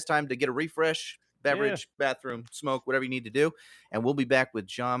gives you guys time to get a refresh, beverage, bathroom, smoke, whatever you need to do, and we'll be back with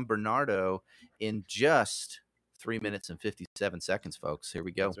John Bernardo in just 3 minutes and 57 seconds, folks. Here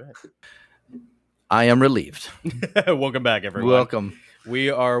we go. That's right. I am relieved. Welcome back, everyone. Welcome. We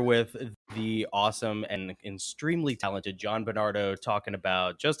are with the awesome and extremely talented John Bernardo, talking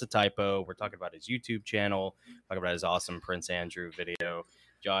about Just a Typo. We're talking about his YouTube channel, talking about his awesome Prince Andrew video.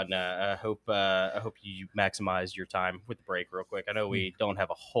 John, I hope you maximize your time with the break real quick. I know we don't have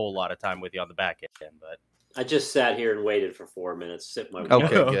a whole lot of time with you on the back end, but I just sat here and waited for 4 minutes. Sip my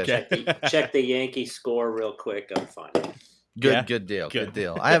good. Check the Yankee score real quick. I'm fine. Good deal. Good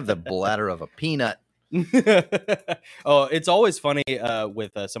deal. I have the bladder of a peanut. Oh, it's always funny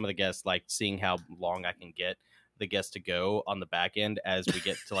with some of the guests, seeing how long I can get the guest to go on the back end as we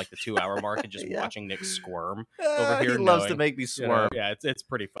get to the 2-hour mark, and just watching Nick squirm over here. He loves to make me squirm. It's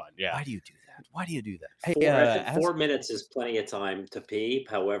pretty fun. Yeah. Why do you do that? Why do you do that? Hey, 4 minutes is plenty of time to pee.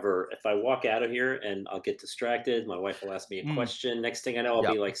 However, if I walk out of here and I'll get distracted, my wife will ask me a question. Next thing I know,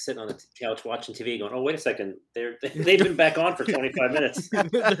 I'll be sitting on the couch watching TV going, oh, wait a second. They've been back on for 25 minutes. So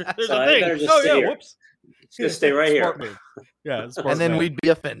I better just sit here. Whoops. Just stay right here. Yeah, and then we'd be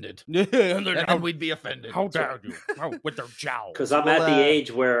offended. And we'd be offended. How dare you? With their jowl. Because I'm at the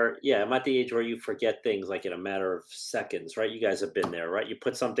age where, you forget things in a matter of seconds, right? You guys have been there, right? You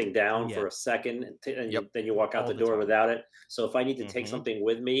put something down for a second, and then you walk out the door without it. So if I need to take something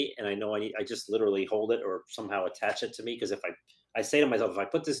with me, and I know I just literally hold it or somehow attach it to me, because if I say to myself, if I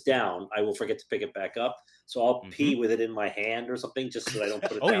put this down, I will forget to pick it back up. So I'll pee with it in my hand or something, just so I don't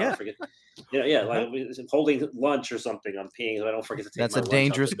put it down and forget. Like holding lunch or something, I'm peeing so I don't forget to take That's my a lunch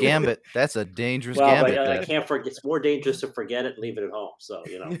dangerous out the door. gambit. That's a dangerous Well, gambit. but I can't forget. It's more dangerous to forget it and leave it at home. So,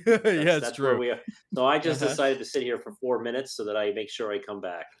 It's that's true. where we are. So I just decided to sit here for 4 minutes so that I make sure I come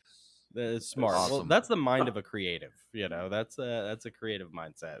back. That's smart. Awesome. Well, that's the mind of a creative. That's a creative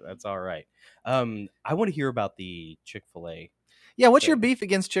mindset. That's all right. I want to hear about the Chick-fil-A. Yeah, what's your beef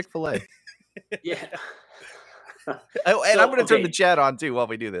against Chick-fil-A? Yeah. And I'm going to turn the chat on too while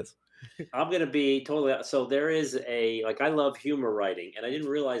we do this. I'm going to be totally. So there is I love humor writing, and I didn't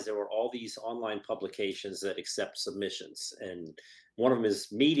realize there were all these online publications that accept submissions. And one of them is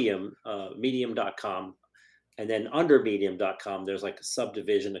Medium, medium.com. And then under medium.com, there's like a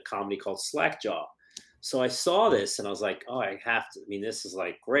subdivision of comedy called Slackjaw. So I saw this and I was like, oh, I have to. I mean, this is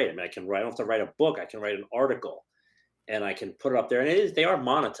like great. I mean, I don't have to write a book. I can write an article and I can put it up there. And they are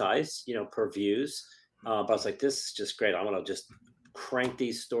monetized, per views. But I was like, this is just great. I want to just crank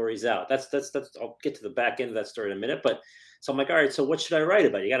these stories out. That's I'll get to the back end of that story in a minute. But so I'm like, all right, so what should I write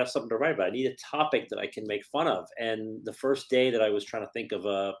about? You got to have something to write about. I need a topic that I can make fun of. And the first day that I was trying to think of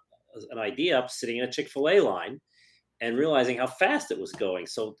an idea, up sitting in a Chick-fil-A line and realizing how fast it was going.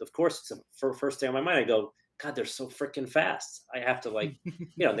 So of course, for first thing on my mind, I go, God, they're so freaking fast. I have to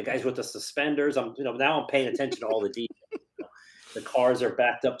the guys with the suspenders. Now I'm paying attention to all the details. The cars are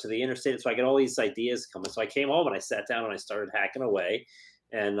backed up to the interstate. So I get all these ideas coming. So I came home and I sat down and I started hacking away.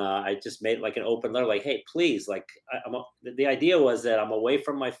 And I just made like an open letter, like, hey, please, the idea was that I'm away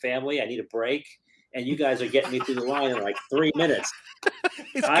from my family. I need a break. And you guys are getting me through the line in like 3 minutes.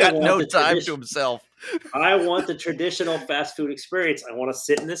 He's got no time to himself. I want the traditional fast food experience. I want to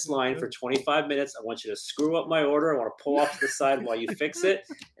sit in this line for 25 minutes. I want you to screw up my order. I want to pull off to the side while you fix it.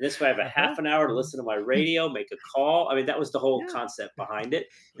 And this way I have a half an hour to listen to my radio, make a call. I mean, that was the whole concept behind it.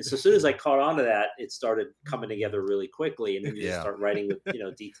 And so as soon as I caught on to that, it started coming together really quickly. And then you just start writing with,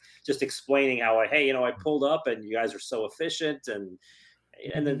 just explaining how I pulled up and you guys are so efficient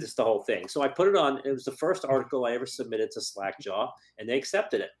and then just the whole thing. So I put it on. It was the first article I ever submitted to Slackjaw, and they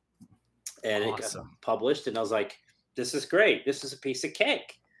accepted it. And it got published, and I was like, this is great. This is a piece of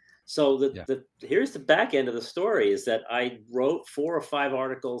cake. So here's the back end of the story is that I wrote 4 or 5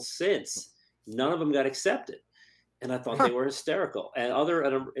 articles since. None of them got accepted. And I thought they were hysterical. And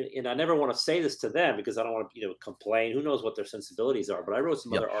I never want to say this to them because I don't want to complain. Who knows what their sensibilities are. But I wrote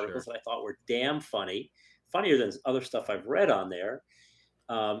some other articles that I thought were damn funny, funnier than other stuff I've read on there.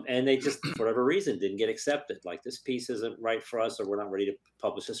 And they just, for whatever reason, didn't get accepted. Like, this piece isn't right for us, or we're not ready to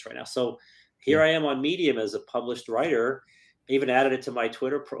publish this right now. So here I am on Medium as a published writer. I even added it to my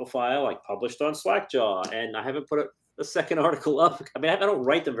Twitter profile, like published on Slackjaw. And I haven't put a second article up. I mean, I don't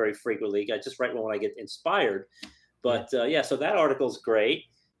write them very frequently. I just write one when I get inspired. But so that article is great.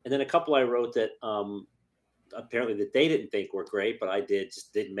 And then a couple I wrote that apparently that they didn't think were great, but I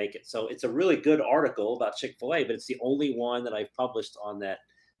just didn't make it. So it's a really good article about Chick-fil-A, but it's the only one that I've published on that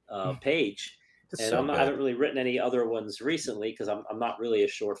page. That's and I haven't really written any other ones recently because I'm not really a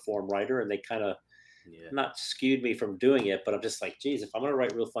short form writer, and they kind of not skewed me from doing it. But I'm just like, geez, if I'm going to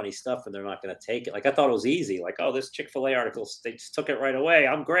write real funny stuff and they're not going to take it, like I thought it was easy. Like, oh, this Chick-fil-A article, they just took it right away.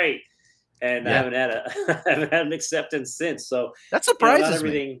 I'm great, and I haven't had an acceptance since. So that surprises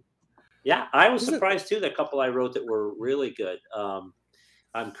me. Yeah, I was surprised too. The couple I wrote that were really good.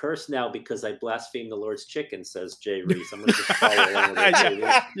 I'm cursed now because I blasphemed the Lord's chicken, says Jay Reese. I'm going to just follow along with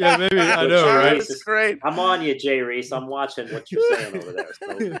it. Yeah, maybe. I know, Jay right? Reese great. I'm on you, Jay Reese. I'm watching what you're saying over there.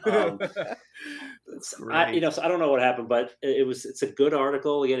 So, so I don't know what happened, but it's a good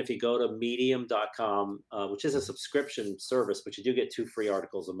article. Again, if you go to medium.com, which is a subscription service, but you do get 2 free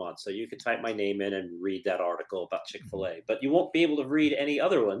articles a month. So you can type my name in and read that article about Chick-fil-A, but you won't be able to read any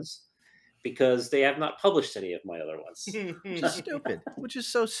other ones because they have not published any of my other ones. Which is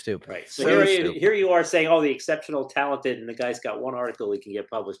so stupid. Right. So here you are saying, oh, the exceptional talented, and the guy's got 1 article he can get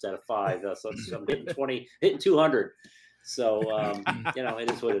published out of 5. So I'm hitting 200. So,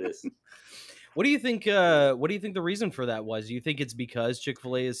 it is what it is. What do you think? What do you think the reason for that was? Do you think it's because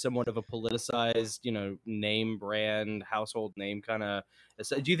Chick-fil-A is somewhat of a politicized, name brand, household name kind of?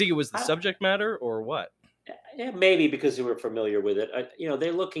 Do you think it was the subject matter or what? Yeah, maybe because we were familiar with it.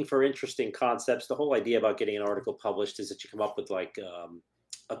 They're looking for interesting concepts. The whole idea about getting an article published is that you come up with like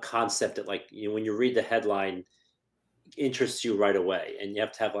a concept that, like, when you read the headline, interests you right away, and you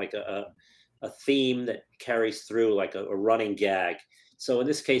have to have like a theme that carries through, like a running gag. So in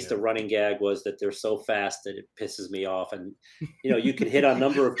this case, the running gag was that they're so fast that it pisses me off, and you can hit a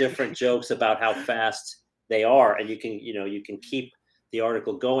number of different jokes about how fast they are, and you can keep the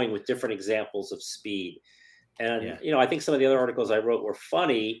article going with different examples of speed. And I think some of the other articles I wrote were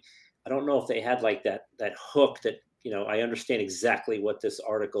funny. I don't know if they had like that hook that I understand exactly what this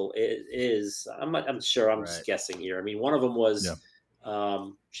article is. I'm sure I'm just guessing here. I mean, one of them was. I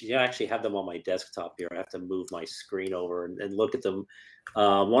actually have them on my desktop here. I have to move my screen over and look at them.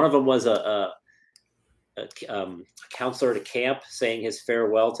 One of them was a counselor at a camp saying his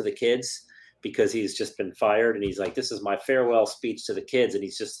farewell to the kids because he's just been fired, and he's like, "This is my farewell speech to the kids," and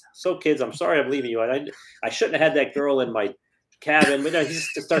he's just, "So kids, I'm sorry I'm leaving you. I shouldn't have had that girl in my cabin," but he just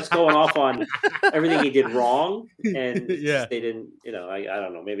starts going off on everything he did wrong, and they didn't. I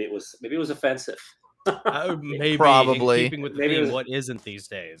don't know. Maybe it was offensive. Maybe probably in keeping with the theme, what isn't these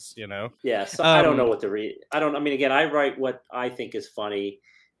days, Yeah, so I don't know what to read. I mean, again, I write what I think is funny,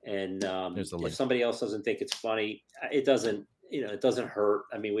 and if somebody else doesn't think it's funny, it doesn't hurt.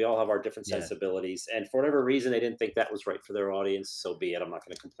 I mean, we all have our different sensibilities, and for whatever reason they didn't think that was right for their audience, so be it. I'm not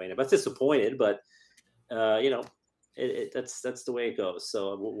going to complain about disappointed, but that's the way it goes.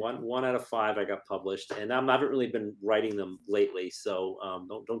 So one out of 5 I got published, and I haven't really been writing them lately, so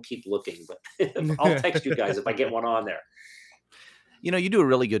don't keep looking, but I'll text you guys if I get one on there. You do a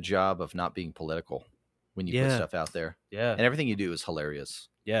really good job of not being political when you put stuff out there. Yeah. And everything you do is hilarious.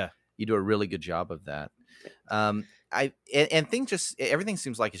 Yeah. You do a really good job of that. Everything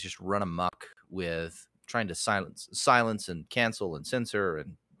seems like it's just run amok with trying to silence and cancel and censor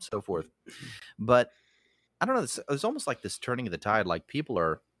and so forth. But I don't know. It's almost like this turning of the tide. Like people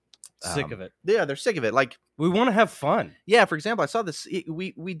are sick of it. Yeah, they're sick of it. Like we want to have fun. Yeah. For example, I saw this.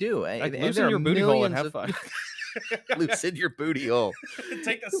 We do. Like loosen your booty hole and have fun. Loosen your booty hole.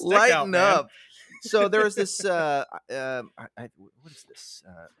 Take the stick Lighten out, up. So there was this. What is this?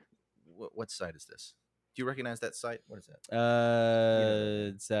 What site is this? Do you recognize that site? What is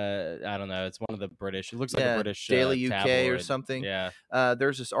that? It's I don't know. It's one of the British. It looks like a British Daily UK tabloid. or something. Yeah.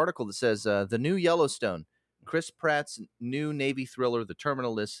 There's this article that says the new Yellowstone, Chris Pratt's new Navy thriller, The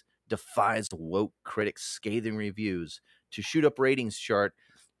Terminal List, defies woke critics' scathing reviews to shoot up ratings chart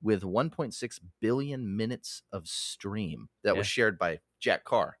with 1.6 billion minutes of stream that was shared by Jack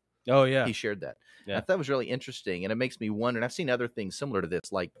Carr. Oh yeah, he shared that. Yeah. I thought that was really interesting, and it makes me wonder. And I've seen other things similar to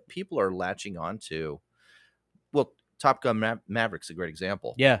this, like people are latching on to. Well, Top Gun Maverick's a great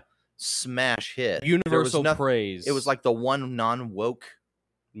example. Yeah. Smash hit. Universal praise. It was like the one non-woke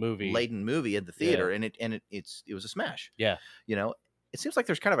movie laden movie at the theater, and it was a smash. Yeah. It seems like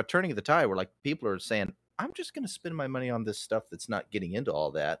there's kind of a turning of the tide where like people are saying, I'm just going to spend my money on this stuff that's not getting into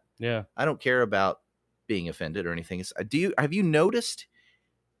all that. Yeah. I don't care about being offended or anything. Have you noticed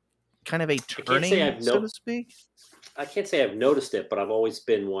kind of a turning, so to speak? I can't say I've noticed it, but I've always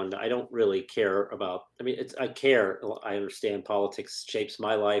been one. I don't really care about. I mean, I care. I understand politics shapes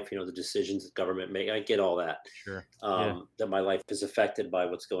my life. The decisions that government make. I get all that. Sure. That my life is affected by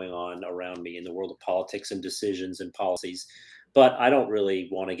what's going on around me in the world of politics and decisions and policies. But I don't really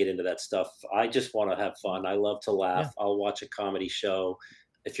want to get into that stuff. I just want to have fun. I love to laugh. Yeah. I'll watch a comedy show.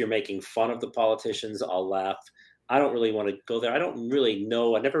 If you're making fun of the politicians, I'll laugh. I don't really want to go there. I don't really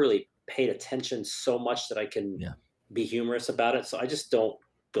know. I never really paid attention so much that I can be humorous about it. So I just don't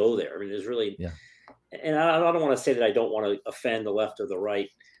go there. I mean, there's really, and I don't want to say that I don't want to offend the left or the right,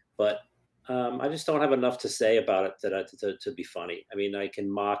 but I just don't have enough to say about it to be funny. I mean, I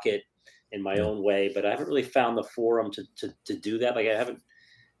can mock it in my own way, but I haven't really found the forum to do that. Like I haven't,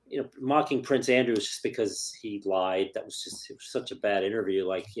 mocking Prince Andrew just because he lied. It was such a bad interview.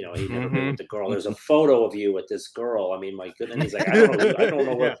 Like, he'd never been with the girl. There's a photo of you with this girl. I mean, my goodness. He's like, I don't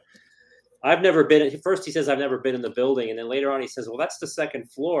know what. I've never been. First, he says I've never been in the building, and then later on, he says, "Well, that's the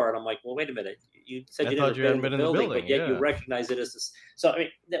second floor." And I'm like, "Well, wait a minute. You said you never been in the building, but yet you recognize it as this." So I mean,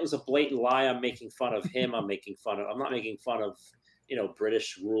 that was a blatant lie. I'm making fun of him. I'm not making fun of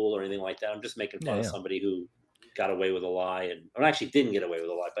British rule or anything like that. I'm just making fun of somebody who got away with a lie or actually didn't get away with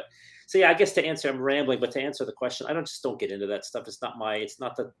a lie. But so I guess I'm rambling, but to answer the question, I don't get into that stuff. It's not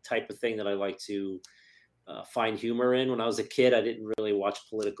the type of thing that I like to. Find humor in. When I was a kid, I didn't really watch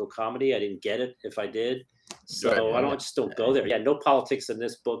political comedy. I didn't get it if I did. So I just don't go there. Yeah, no politics in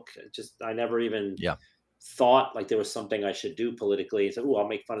this book. I never even thought like there was something I should do politically. So, I'll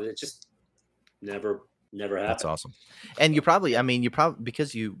make fun of it. Just never happened. That's awesome. And you probably,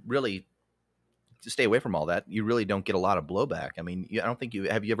 because you really stay away from all that, you really don't get a lot of blowback. I mean, I don't think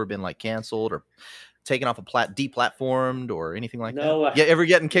have you ever been like canceled or taken off deplatformed or anything like that? Yeah, ever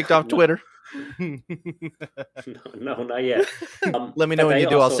getting kicked off Twitter? No, not yet. Let me know when you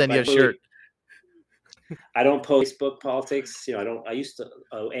do. I'll send you a shirt. I don't post book politics. I used to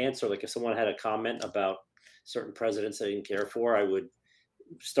answer, like if someone had a comment about certain presidents I didn't care for, I would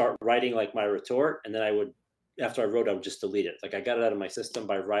start writing like my retort, and then I would after I wrote, I would just delete it. Like I got it out of my system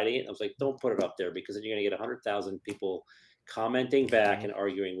by writing it. I was like, don't put it up there because then you're going to get 100,000 people commenting back and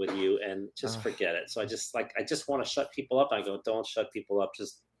arguing with you, and just forget it. So I just want to shut people up. I go, don't shut people up.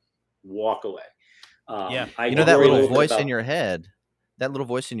 Just walk away. Yeah. You know, that little voice in your head, that little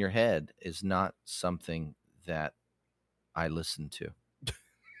voice in your head is not something that I listen to.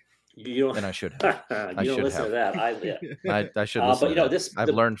 You don't, and I should have. You don't listen to that. I should listen. But you know, I've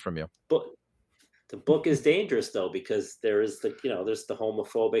learned from you. The book is dangerous though, because there's the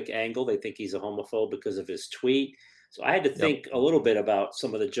homophobic angle. They think he's a homophobe because of his tweet. So I had to think a little bit about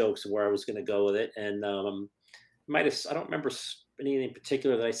some of the jokes and where I was going to go with it. And I don't remember anything in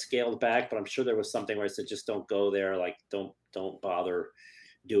particular that I scaled back, but I'm sure there was something where I said, just don't go there. Like, don't bother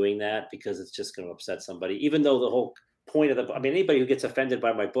doing that because it's just going to upset somebody. Even though the whole point of anybody who gets offended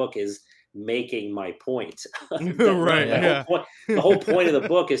by my book is making my point. Right. The whole point of the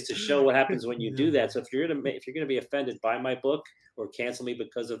book is to show what happens when you do that. So if you're going to be offended by my book or cancel me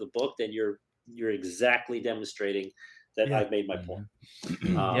because of the book, then you're exactly demonstrating that I've made my point.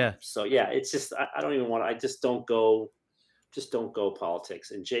 So it's just, I don't even want to, I just don't go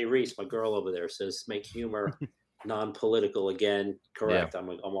politics. And Jay Reese, my girl over there, says make humor non-political again. Correct. I'm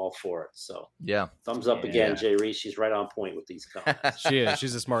all for it. So thumbs up again, Jay Reese. She's right on point with these comments. She is.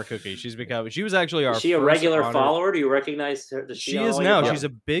 She's a smart cookie. She was actually our. Is she a regular follower? Do you recognize her? She is now. She's a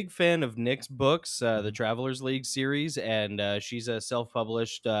big fan of Nick's books, the Travelers League series, and she's a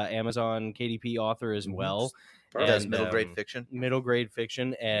self-published Amazon KDP author as well. Does middle grade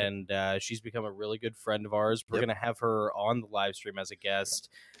fiction, and she's become a really good friend of ours. We're gonna have her on the live stream as a guest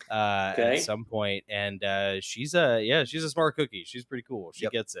at some point, and she's a smart cookie. She's pretty cool. She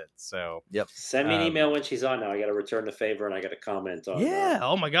gets it. So send me an email when she's on. Now I got to return the favor and I got to comment on.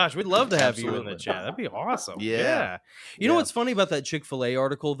 Oh my gosh, we'd love to have you in the chat. That'd be awesome. You know what's funny about that Chick-fil-A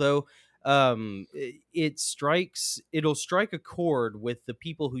article though? It'll strike a chord with the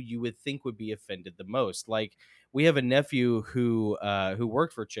people who you would think would be offended the most. Like, we have a nephew who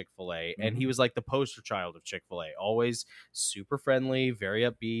worked for Chick-fil-A, and he was like the poster child of Chick-fil-A. Always super friendly, very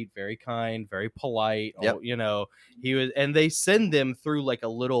upbeat, very kind, very polite. He was, and they send them through like a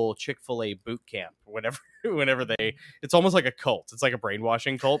little Chick-fil-A boot camp whenever it's almost like a cult. It's like a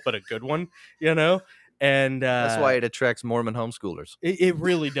brainwashing cult, but a good one, And that's why it attracts Mormon homeschoolers. It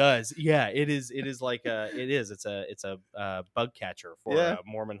really does. Yeah, it is. It is like it's a bug catcher for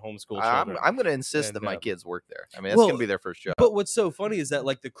Mormon homeschool children. I'm going to insist that my kids work there. I mean, that's going to be their first job. But what's so funny is that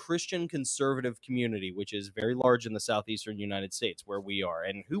like the Christian conservative community, which is very large in the southeastern United States, where we are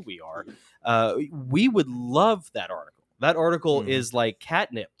and who we are, we would love that article. That article is like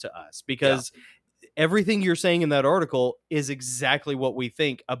catnip to us because. Everything you're saying in that article is exactly what we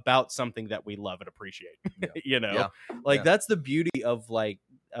think about something that we love and appreciate. That's the beauty of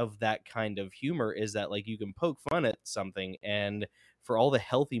that kind of humor, is that like you can poke fun at something, and for all the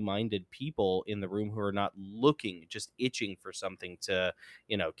healthy minded people in the room who are not looking, just itching for something to,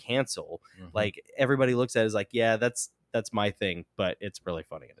 cancel, like everybody looks at it as like, that's my thing, but it's really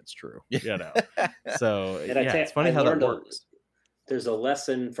funny and it's true, So it's funny how that works. There's a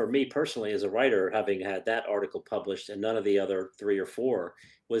lesson for me personally as a writer, having had that article published and none of the other 3 or 4,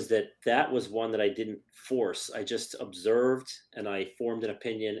 was that was one that I didn't force. I just observed and I formed an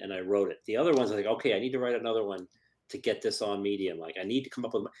opinion and I wrote it. The other ones, I think, okay, I need to write another one to get this on Medium. Like I need to come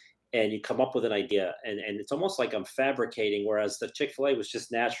up with, and you come up with an idea, and it's almost like I'm fabricating. Whereas the Chick-fil-A was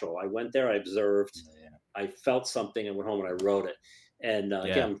just natural. I went there, I observed, I felt something, and went home and I wrote it. And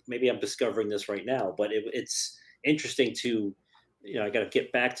again, maybe I'm discovering this right now, but it's interesting to. I got to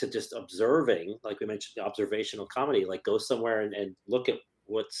get back to just observing, like we mentioned, observational comedy, like go somewhere and look at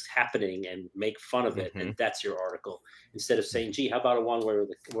what's happening and make fun of it. And that's your article, instead of saying, gee, how about a one where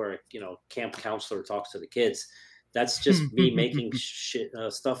camp counselor talks to the kids. That's just me making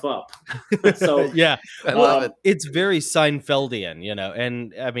stuff up. So I love it. It's very Seinfeldian,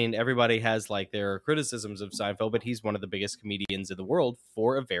 and I mean, everybody has like their criticisms of Seinfeld, but he's one of the biggest comedians in the world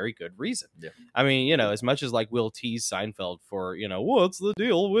for a very good reason. I mean, as much as like we'll tease Seinfeld for, what's the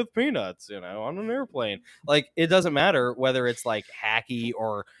deal with peanuts, on an airplane? Like, it doesn't matter whether it's like hacky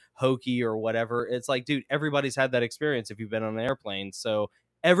or hokey or whatever. It's like, dude, everybody's had that experience if you've been on an airplane. So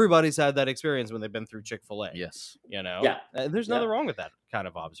everybody's had that experience when they've been through Chick-fil-A. Yes. There's nothing wrong with that kind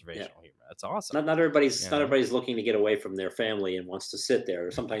of observational humor. That's awesome. Not everybody's looking to get away from their family and wants to sit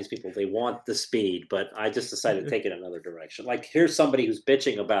there. Sometimes people, they want the speed, but I just decided to take it another direction. Like, here's somebody who's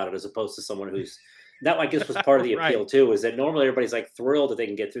bitching about it as opposed to someone who's, that I guess was part of the appeal too, is that normally everybody's like thrilled that they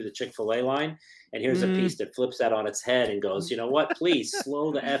can get through the Chick-fil-A line. And here's a piece that flips that on its head and goes, you know what, please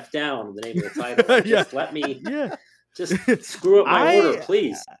slow the F down in the name of the title. Just let me... Just screw up my order,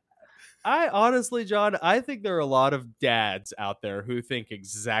 please. I honestly, John, I think there are a lot of dads out there who think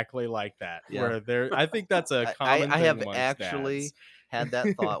exactly like that. Yeah. Where they're, I think that's a common I thing have amongst actually dads. had that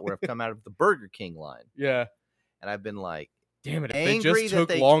thought where I've come out of the Burger King line Yeah. and I've been like, Damn it! If they angry just that took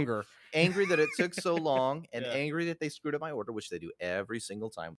they longer. angry that it took so long, and Yeah. angry that they screwed up my order, which they do every single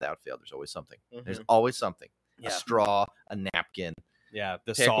time without fail. There's always something. There's Mhm. always something. Yeah. A straw, a napkin, Yeah,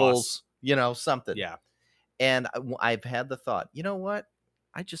 the pickles, sauce. you know, something. Yeah. And I've had the thought, you know what?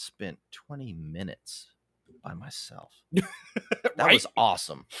 I just spent 20 minutes by myself. That Right? was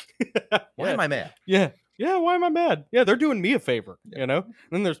awesome. Why Yeah. am I mad? Yeah. Yeah, why am I mad? Yeah, they're doing me a favor, you know? And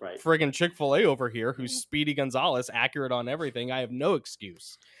then there's Right. friggin' Chick-fil-A over here who's Speedy Gonzalez, accurate on everything. I have no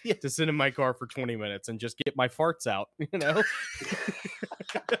excuse Yeah. to sit in my car for 20 minutes and just get my farts out, you know?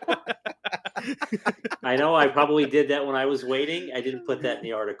 I know I probably did that when I was waiting. I didn't put that in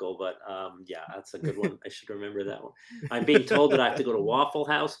the article, but yeah, that's a good one. I should remember that one. I'm being told that I have to go to Waffle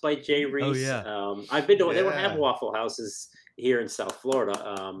House by Jay Reese. yeah. I've been to. They don't have Yeah. Waffle Houses here in South Florida.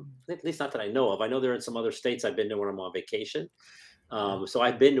 At least not that I know of. I know they're in some other states I've been to when I'm on vacation. So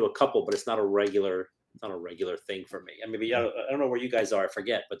I've been to a couple, but it's not a regular thing for me. I mean, I don't know where you guys are. I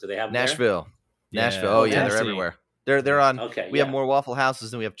forget, but do they have them there? Nashville. Yeah. Nashville. Oh, yeah, they're Tennessee. everywhere. They're on. Okay, We have yeah. more Waffle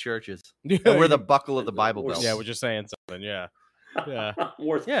Houses than we have churches. Yeah, And we're the buckle of the Bible We're- Belt. yeah, we're just saying something. Yeah. Yeah.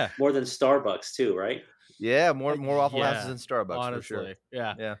 more Yeah. than Starbucks too, right? Yeah, more Waffle Yeah, Houses than Starbucks Honestly. for sure.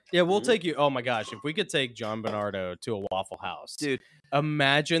 Yeah. Yeah. Yeah, we'll Mhm. take you. Oh my gosh, if we could take John Bernardo to a Waffle House, Dude,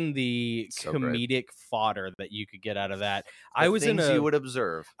 imagine the So great. comedic fodder that you could get out of that. the I was in things a. you would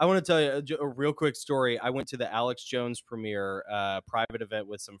observe. I want to tell you a real quick story. I went to the Alex Jones premiere, private event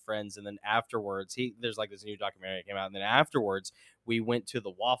with some friends, and then afterwards, there's like this new documentary that came out, and then afterwards, we went to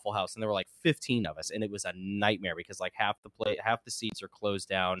the Waffle House, and there were like 15 of us, and it was a nightmare because like half the seats are closed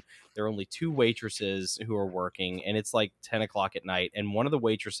down. There are only 2 waitresses who are working, and it's like 10 o'clock at night, and one of the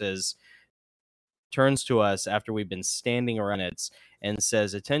waitresses turns to us after we've been standing around it and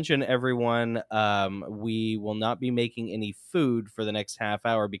says, "Attention, everyone! We will not be making any food for the next half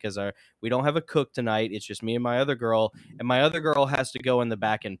hour because we don't have a cook tonight. It's just me and my other girl, and my other girl has to go in the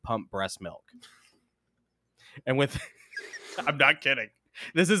back and pump breast milk." And with, I'm not kidding.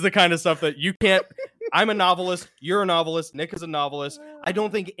 This is the kind of stuff that you can't. I'm a novelist. You're a novelist. Nick is a novelist. I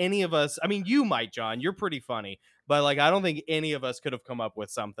don't think any of us. I mean, you might, John. You're pretty funny, but like, I don't think any of us could have come up with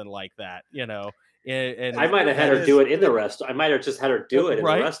something like that. You know. And I might have had her do it in the restaurant. I might have just had her do it in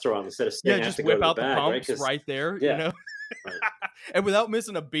Right? the restaurant instead of saying I have just to go whip to out the the bag, pumps right? 'Cause- right there, yeah. you know. Right. And without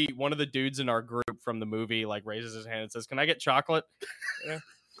missing a beat, one of the dudes in our group from the movie like raises his hand and says, "Can I get chocolate?" Yeah.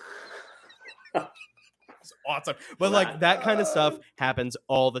 It's awesome, but like that kind of stuff happens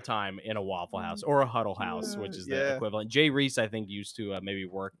all the time in a Waffle House or a Huddle House, which is the Yeah. equivalent. Jay Reese, I think, used to maybe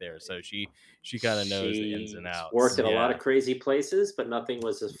work there, so she kind of knows the ins and She's outs. Worked in a lot Yeah. of crazy places, but nothing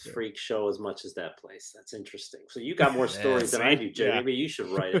was a freak show as much as that place. That's interesting. So you got more stories than I see? do, Jay. Yeah. Maybe you should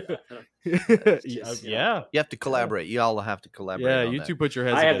write it. Just, Yeah, You have to collaborate. You all have to collaborate. yeah. on You that. two put your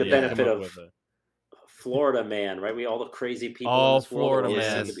heads. I have the together, you come benefit up of with a- Florida man, right? All the crazy people All in this world. Florida always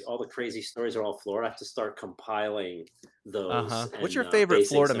man. seem to be- all the crazy stories are all Florida. I have to start compiling those. Uh-huh. What's and, your favorite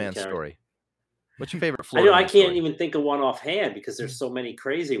basing Florida some man character- story? What's your favorite I Florida know I man can't story? even think of one offhand because there's so many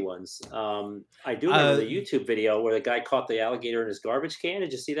crazy ones. I do remember the YouTube video where the guy caught the alligator in his garbage can.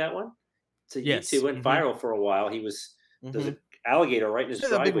 Did you see that one? It's a Yes. YouTube went Mhm. viral for a while. There's Mhm. an alligator right in his Yeah,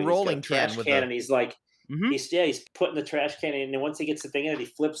 the driveway. big He's got a rolling trash can with can, the- and he's like, Mhm. he's putting the trash can in, and once he gets the thing in it, he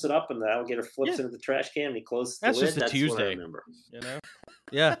flips it up, and the alligator flips Yeah. into the trash can, and he closes the That's lid. just a That's what I Tuesday. remember. You know.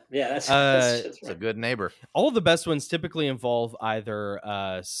 Yeah. Yeah, that's It's just a right. good neighbor. All of the best ones typically involve either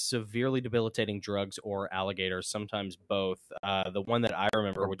severely debilitating drugs or alligators, sometimes both. The one that I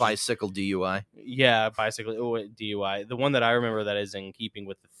remember, Or which is, bicycle DUI. yeah, bicycle DUI. The one that I remember that is in keeping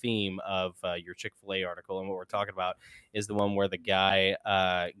with the theme of your Chick-fil-A article and what we're talking about is the one where the guy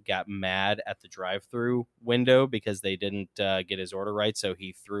got mad at the drive-through window because they didn't get his order right, so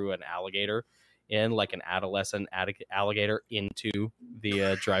he threw an alligator in, like an adolescent alligator, into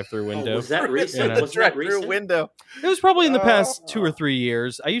the drive-through window. Oh, was that recent? Yeah. Was that Drive-through recent? window. It was probably in the past 2 or Oh. 3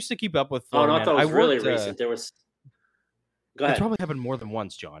 years. I used to keep up with Oh Florida no, I Man. thought it was really worked, recent. There was. Go It's ahead. probably happened more than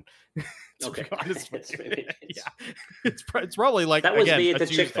once, John. To Okay. be honest with you. Maybe it's- Yeah, it's probably like That was again, me at a the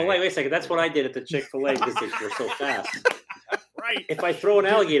Chick-fil-A. Tuesday. Wait a second, that's what I did at the Chick-fil-A because they were so fast. Right. If I throw an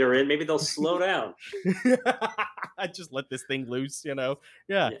alligator in, maybe they'll slow down. I just let this thing loose, you know.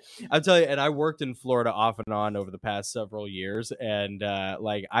 Yeah. Yeah. I'll tell you, and I worked in Florida off and on over the past several years, and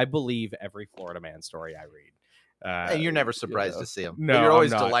like I believe every Florida man story I read. And you're never surprised to see them. No, but you're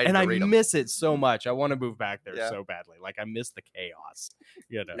always I'm not. delighted and to read I them. miss it so much. I want to move back there Yeah. so badly. Like I miss the chaos.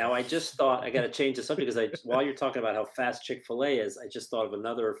 Now I just thought I got to change the subject because while you're talking about how fast Chick-fil-A is, I just thought of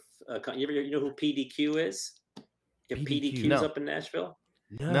another. You know who PDQ is? You have PDQ? PDQs No. up in Nashville.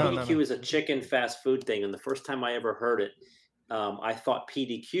 No, PDQ is a chicken fast food thing, and the first time I ever heard it, I thought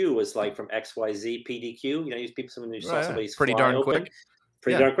PDQ was like from XYZ PDQ. You know, when you saw somebody's pretty fly darn open, quick.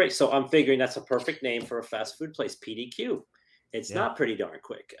 pretty Yeah. darn quick. So I'm figuring that's a perfect name for a fast food place, PDQ. It's Yeah. not pretty darn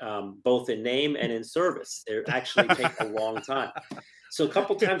quick, both in name and in service. They actually take a long time. So a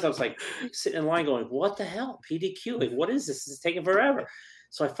couple times I was like sitting in line going, what the hell? PDQ? Like, what is this? This is taking forever.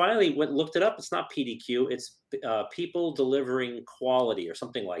 So I finally looked it up. It's not PDQ. It's people delivering quality or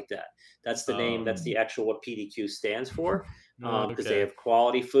something like that. That's the name. That's the actual what PDQ stands for. Because they have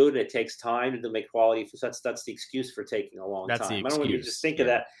quality food and it takes time to make quality food. So that's the excuse for taking a long That's time. the I don't want you to excuse, just think of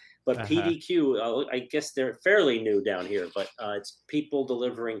that. But PDQ, I guess they're fairly new down here, but it's people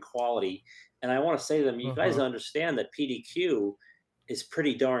delivering quality. And I want to say to them, you guys understand that PDQ is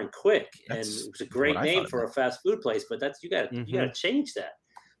pretty darn quick, and it was a great name for a fast food place. But that's you got to change that.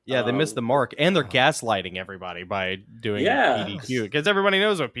 Yeah, they missed the mark, and they're gaslighting everybody by doing PDQ because everybody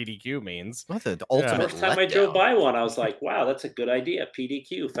knows what PDQ means. What the ultimate First time I drove by one, I was like, "Wow, that's a good idea."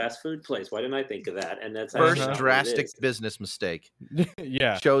 PDQ, fast food place. Why didn't I think of that? And that's first drastic business mistake.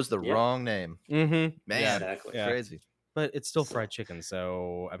 Yeah, chose the wrong name. Man, exactly. Crazy. But it's still fried chicken,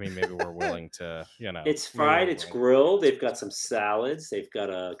 so I mean, maybe we're willing to, It's fried, it's grilled. They've got some salads. They've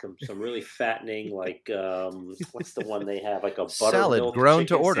got some really fattening, like what's the one they have? Like a salad grown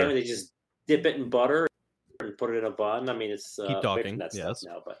to order. Sandwich. They just dip it in butter and put it in a bun. I mean, it's keep talking. That yes.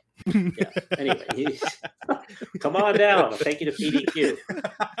 stuff now, but yeah. Anyway, come on down. Thank you to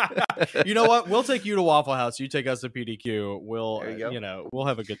PDQ. You know what? We'll take you to Waffle House. You take us to PDQ. We'll, we'll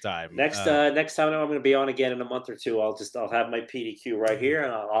have a good time. Next time I'm going to be on again in a month or two, I'll have my PDQ right here,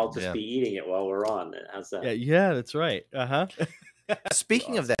 and I'll just be eating it while we're on. How's that? Yeah, that's right.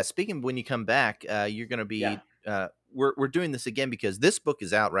 Speaking of that, when you come back, you're going to be. We're doing this again because this book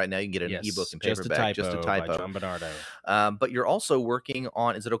is out right now. You can get an ebook and paperback. Just a typo. By John Bennardo. But you're also working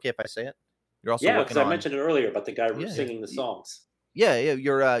on. Is it okay if I say it? You're also because I mentioned it earlier about the guy singing the songs. Yeah.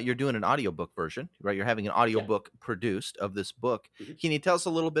 You're doing an audiobook version, right? You're having an audiobook produced of this book. Mm-hmm. Can you tell us a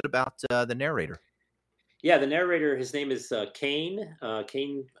little bit about the narrator? Yeah, the narrator. His name is Kane.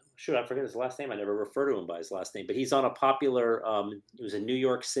 Kane. Shoot, I forget his last name. I never refer to him by his last name, but he's on a popular. It was a New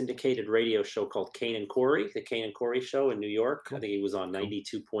York syndicated radio show called Kane and Corey, the Kane and Corey show in New York. Cool. I think he was on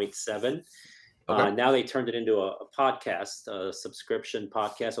 92.7. Okay. Now they turned it into a podcast, a subscription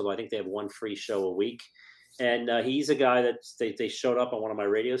podcast. Although I think they have one free show a week. And he's a guy that they showed up on one of my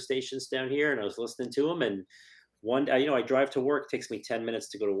radio stations down here, and I was listening to him. And one, I drive to work. It takes me 10 minutes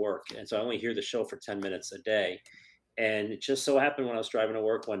to go to work, and so I only hear the show for 10 minutes a day. And it just so happened when I was driving to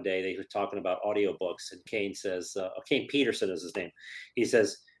work one day, they were talking about audiobooks, and Kane says, Kane Peterson is his name. He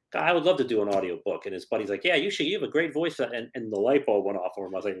says, I would love to do an audiobook. And his buddy's like, yeah, you should. You have a great voice. And the light bulb went off for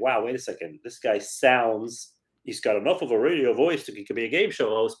him. I was like, wow, wait a second. This guy he's got enough of a radio voice he could be a game show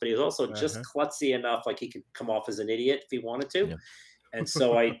host, but he's also just klutzy enough, like he could come off as an idiot if he wanted to. Yeah. And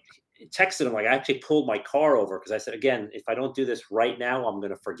so I texted him, like I actually pulled my car over because I said, again, if I don't do this right now, I'm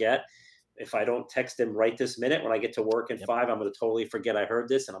going to forget. If I don't text him right this minute, when I get to work in 5, I'm going to totally forget I heard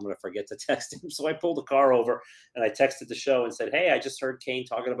this and I'm going to forget to text him. So I pulled the car over and I texted the show and said, hey, I just heard Kane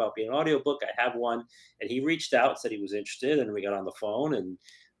talking about being an audiobook. I have one. And he reached out, said he was interested, and we got on the phone, and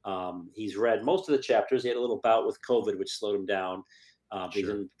he's read most of the chapters. He had a little bout with COVID, which slowed him down. He's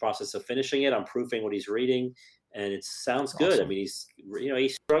in the process of finishing it. I'm proofing what he's reading, and it sounds good. I mean, he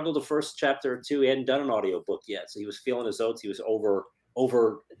struggled the first chapter or two. He hadn't done an audiobook yet. So he was feeling his oats. He was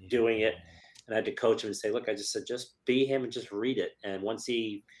overdoing it. And I had to coach him and say, look, I just said, just be him and just read it. And once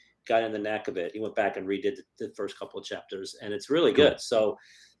he got in the knack of it, he went back and redid the first couple of chapters, and it's really good. So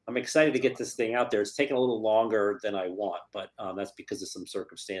I'm excited to get this thing out there. It's taken a little longer than I want, but that's because of some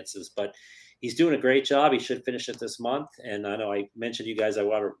circumstances. But he's doing a great job. He should finish it this month. And I know I mentioned you guys, I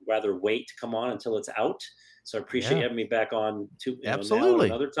would rather wait to come on until it's out. So I appreciate having me back on Absolutely.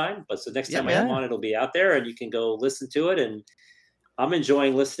 Now another time. But so next time I come on, it'll be out there and you can go listen to it. And I'm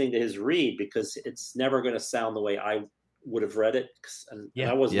enjoying listening to his read because it's never going to sound the way I would have read it. And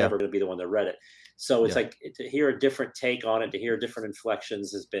I was never going to be the one that read it. So it's like to hear a different take on it, to hear different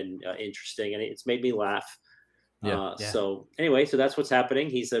inflections has been interesting, and it's made me laugh. So anyway, so that's what's happening.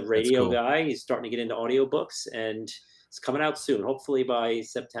 He's a radio guy. He's starting to get into audiobooks, and it's coming out soon, hopefully by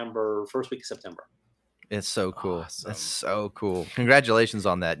September, first week of September. It's so cool. Awesome. It's so cool. Congratulations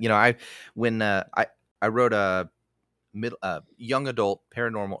on that. I wrote a young adult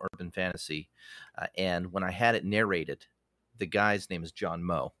paranormal urban fantasy, and when I had it narrated, the guy's name is John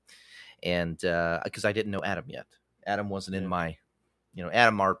Moe, and because I didn't know Adam yet, Adam wasn't in my,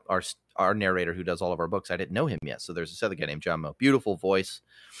 Adam, our narrator who does all of our books, I didn't know him yet. So there's this other guy named John Moe, beautiful voice.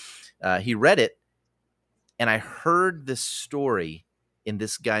 He read it, and I heard this story in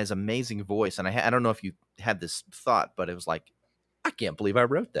this guy's amazing voice, and I don't know if you had this thought, but it was like, I can't believe I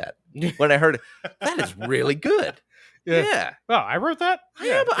wrote that. When I heard it, that is really good. Yeah. Oh, I wrote that? I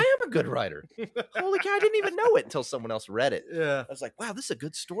am a good writer. Holy cow, I didn't even know it until someone else read it. Yeah. I was like, wow, this is a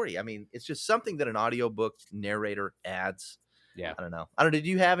good story. I mean, it's just something that an audiobook narrator adds. Yeah. I don't know. Did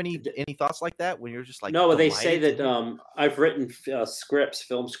you have any thoughts like that when you're just like, no, but they say delighted that I've written film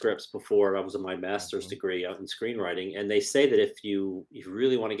scripts before. I was in my master's degree in screenwriting, and they say that if you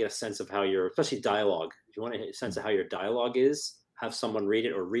really want to get a sense of how your, especially dialogue, if you want to get a sense of how your dialogue is, have someone read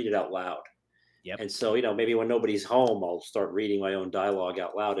it or read it out loud. Yep. And so, maybe when nobody's home, I'll start reading my own dialogue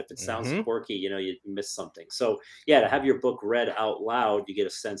out loud. If it sounds quirky, you miss something. So, to have your book read out loud, you get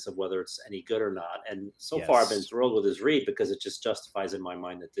a sense of whether it's any good or not. And so far, I've been thrilled with his read because it just justifies in my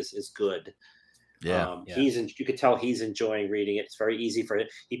mind that this is good. Yeah. You could tell he's enjoying reading it. It's very easy for him.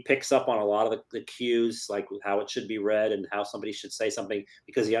 He picks up on a lot of the cues, like how it should be read and how somebody should say something,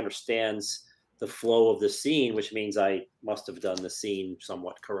 because he understands the flow of the scene, which means I must have done the scene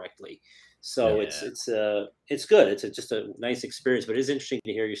somewhat correctly. So it's good. It's just a nice experience, but it is interesting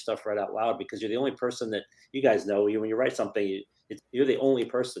to hear your stuff read out loud, because you're the only person that, you guys know, when you write something, you're the only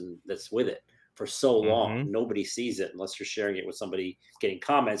person that's with it for so long. Nobody sees it unless you're sharing it with somebody getting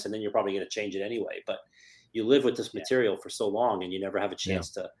comments, and then you're probably going to change it anyway. But you live with this material for so long, and you never have a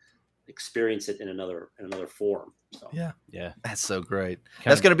chance to experience it in another form. So. Yeah. That's so great.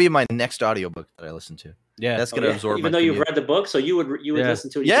 That's going to be my next audiobook that I listen to. Yeah. That's going to absorb even though you've read the book, so you would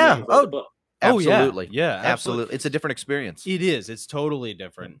listen to it. Yeah. The book. Absolutely. Yeah, absolutely. It's a different experience. It is. It's totally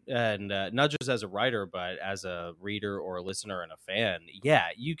different. And not just as a writer, but as a reader or a listener and a fan. Yeah,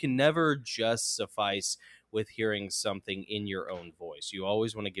 you can never just suffice with hearing something in your own voice. You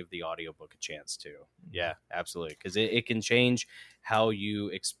always want to give the audiobook a chance to. Yeah, absolutely. Because it can change how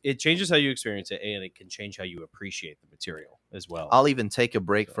it changes how you experience it, and it can change how you appreciate the material as well. I'll even take a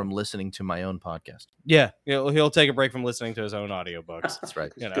break from listening to my own podcast. Yeah, he'll take a break from listening to his own audiobooks. That's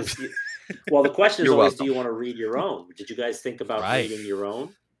right. Well, the question is You're always, welcome. do you want to read your own? Did you guys think about reading your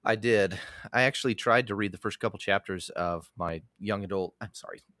own? I did. I actually tried to read the first couple chapters of my middle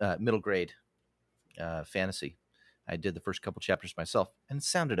grade fantasy. I did the first couple chapters myself, and it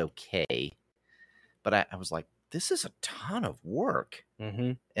sounded okay. But I was like, this is a ton of work.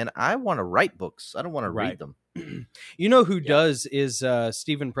 And I want to write books. I don't want to read them. You know who does is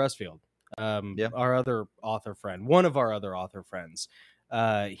Stephen Pressfield, our other author friend, one of our other author friends.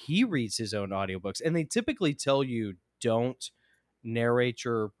 He reads his own audiobooks, and they typically tell you don't narrate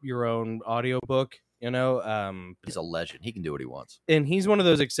your own audiobook. He's a legend. He can do what he wants. And he's one of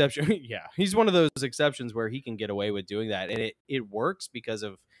those exceptions. Yeah, he's one of those exceptions where he can get away with doing that. And it works because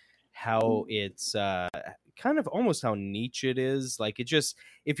of how it's kind of almost how niche it is. Like, it just,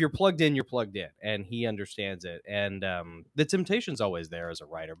 if you're plugged in, you're plugged in, and he understands it. And the temptation's always there as a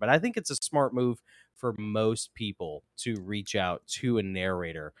writer. But I think it's a smart move for most people to reach out to a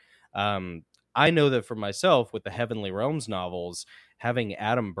narrator. I know that for myself, with the Heavenly Realms novels, having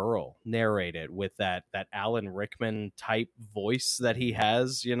Adam Burrell narrate it with that Alan Rickman type voice that he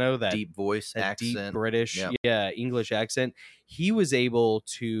has, that deep voice, that accent, deep British, English accent, he was able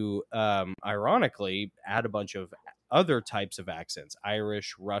to, ironically, add a bunch of other types of accents,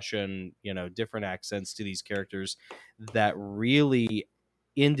 Irish, Russian, different accents to these characters that really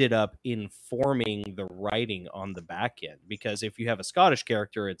ended up informing the writing on the back end. Because if you have a Scottish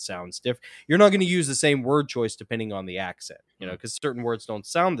character, it sounds different. You're not going to use the same word choice depending on the accent, because certain words don't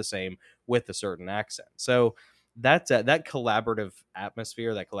sound the same with a certain accent. So that collaborative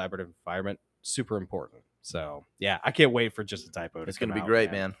atmosphere, that collaborative environment, super important. So yeah, I can't wait for Just a Typo. It's going to be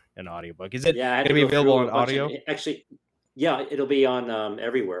great, man. An audiobook. Is it going to be available on audio? Actually, yeah, it'll be on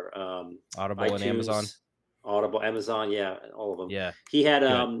everywhere. Audible iTunes, and Amazon. Audible, Amazon, all of them. Yeah, he had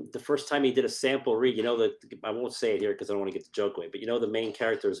the first time he did a sample read. I won't say it here because I don't want to get the joke away. But the main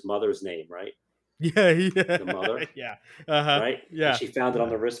character's mother's name, right? Yeah. The mother. Yeah. Right. Yeah. And she found it on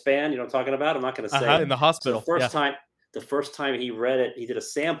the wristband. You know what I'm talking about? I'm not going to say it. In the hospital. So the first time he read it, he did a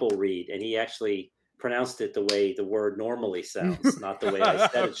sample read, and he actually pronounced it the way the word normally sounds, not the way I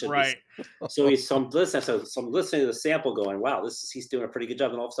said it should right. be. So I'm listening to the sample going, wow, he's doing a pretty good job.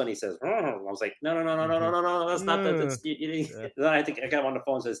 And all of a sudden he says, I was like, no, that's not that. Then I think I got him on the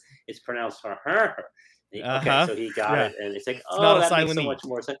phone and says, it's pronounced for her. Okay, so he got it. And it's like, that makes so much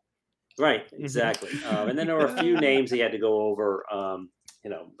more sense. Right, exactly. And then there were a few names he had to go over.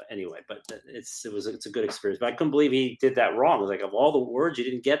 Anyway, but it's a good experience. But I couldn't believe he did that wrong. It was like, of all the words you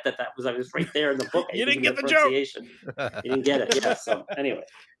didn't get, that was, like, it was right there in the book. You didn't Even get the joke. pronunciation. You didn't get it. Yeah. So anyway,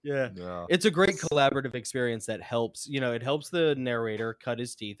 Yeah. No. It's a great collaborative experience that helps, it helps the narrator cut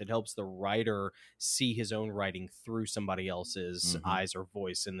his teeth. It helps the writer see his own writing through somebody else's eyes or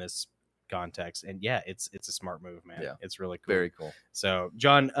voice in this context. And yeah, it's a smart move, man. Yeah. It's really cool. Very cool. So,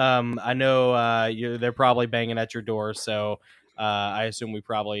 John, I know they're probably banging at your door, so I assume we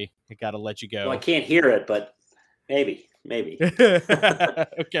probably got to let you go. well, I can't hear it, but maybe.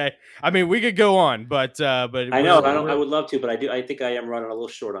 Okay. I mean, we could go on, but I know I would love to, but I think I am running a little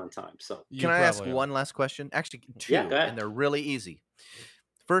short on time. So can I ask one last question? Actually, two, Yeah, go ahead. and they're really easy.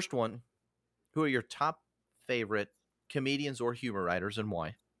 First one: who are your top favorite comedians or humor writers, and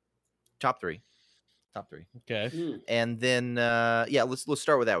why? Top three. Okay. And then let's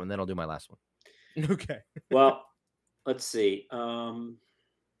start with that one. Then I'll do my last one. Okay. Well, let's see.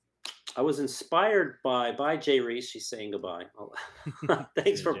 I was inspired by Jay Reese. She's saying goodbye.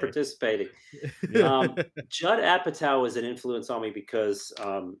 Thanks for participating. Judd Apatow was an influence on me because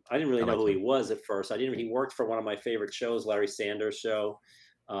I didn't really know who he was at first. He worked for one of my favorite shows, Larry Sanders Show.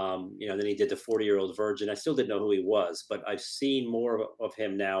 Then he did the 40-Year-Old Virgin. I still didn't know who he was, but I've seen more of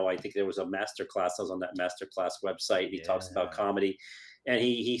him now. I think there was a masterclass. I was on that masterclass website. He talks about comedy, and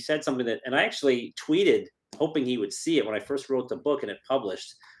he said something and I actually tweeted hoping he would see it when I first wrote the book and it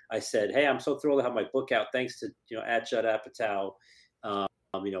published. I said, "Hey, I'm so thrilled to have my book out. Thanks to at Judd Apatow,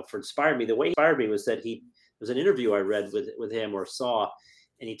 for inspiring me." The way he inspired me was that there was an interview I read with him or saw,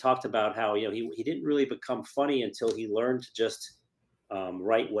 and he talked about how he didn't really become funny until he learned to just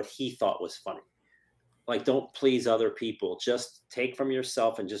write what he thought was funny. Like, don't please other people. Just take from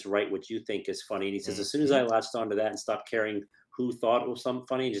yourself and just write what you think is funny. And he says, as soon as I latched onto that and stopped caring who thought it was something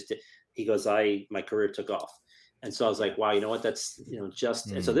funny, he goes, my career took off. And so I was like, wow, you know what? That's,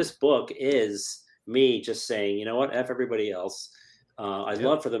 and so this book is me just saying, you know what? F everybody else. I'd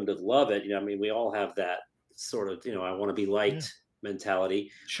love for them to love it. We all have that sort of, I want to be liked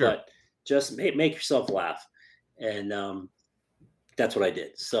mentality. Sure. But just make yourself laugh. And that's what I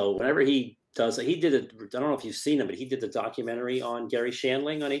did. So whenever he does, I don't know if you've seen him, but he did the documentary on Gary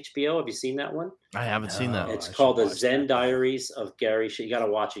Shandling on HBO. Have you seen that one? I haven't seen that. It's called The Zen Diaries of Gary. You got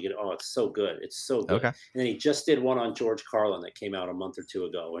to watch it. It's so good. It's so good. Okay. And then he just did one on George Carlin that came out a month or two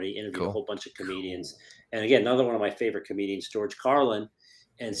ago, and he interviewed a whole bunch of comedians. And again, another one of my favorite comedians, George Carlin.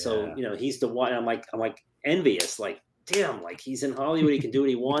 And so, he's the one. I'm like envious. Like, damn, like he's in Hollywood. He can do what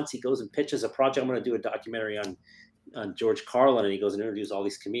he wants. He goes and pitches a project. I'm going to do a documentary on George Carlin, and he goes and interviews all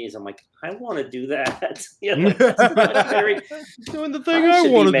these comedians. I'm like, I want to do that. That's doing the thing I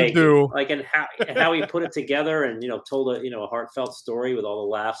wanted to do. Like, and how he put it together, and told a heartfelt story with all the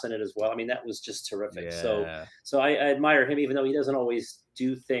laughs in it as well. I mean, that was just terrific. Yeah. So I admire him, even though he doesn't always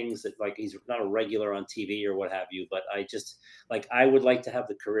do things that, like, he's not a regular on TV or what have you. But I would like to have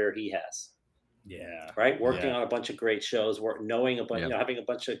the career he has. Yeah. Right. Working on a bunch of great shows, knowing a bunch, having a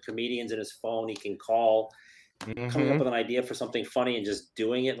bunch of comedians in his phone he can call. Coming up with an idea for something funny and just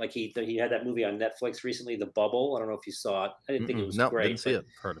doing it. Like he had that movie on Netflix recently, The Bubble. I don't know if you saw it. I didn't think it was great. Didn't see it.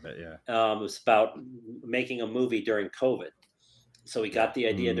 Heard of it, yeah. It was about making a movie during COVID. So he got the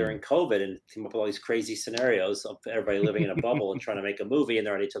idea during COVID and came up with all these crazy scenarios of everybody living in a bubble and trying to make a movie, and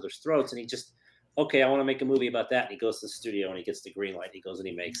they're at each other's throats. And he just, okay, I want to make a movie about that. And he goes to the studio and he gets the green light. He goes and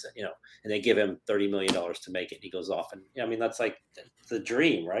he makes it, and they give him $30 million to make it. And he goes off, and that's like the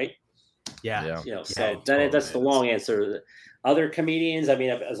dream, right? Yeah. That's the long answer. Other comedians,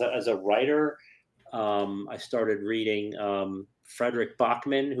 as a writer, I started reading Frederick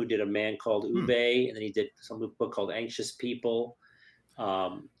Bachman, who did A Man Called Ube, and then he did some book called Anxious People.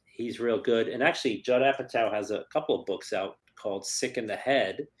 He's real good. And actually, Judd Apatow has a couple of books out called Sick in the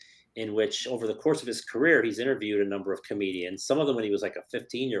Head, in which over the course of his career, he's interviewed a number of comedians, some of them when he was like a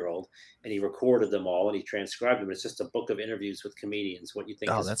 15-year-old, and he recorded them all and he transcribed them. It's just a book of interviews with comedians, what you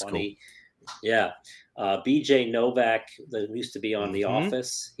think is funny. Cool. Yeah. BJ Novak, that used to be on The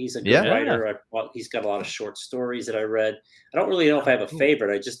Office. He's a good writer. He's got a lot of short stories that I read. I don't really know if I have a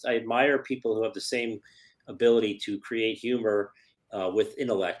favorite. I admire people who have the same ability to create humor with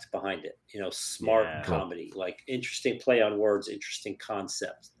intellect behind it. Smart comedy, like interesting play on words, interesting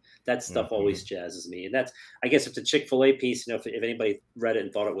concepts. That stuff always jazzes me. And that's, I guess, if the Chick-fil-A piece, if anybody read it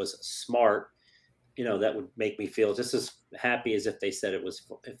and thought it was smart, that would make me feel just as happy as if they said it was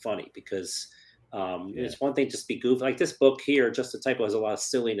funny, because it's one thing just be goofy. Like this book here, Just a Typo, has a lot of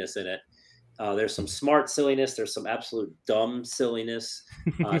silliness in it. There's some smart silliness. There's some absolute dumb silliness.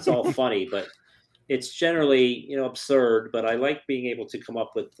 It's all funny, but it's generally, absurd, but I like being able to come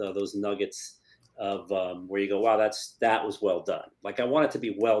up with those nuggets of where you go, wow, that was well done. Like I want it to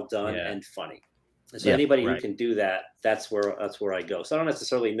be well done Yeah. and funny. So Yeah, anybody who right. can do that, that's where I go. So I don't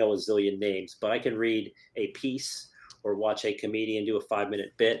necessarily know a zillion names, but I can read a piece or watch a comedian do a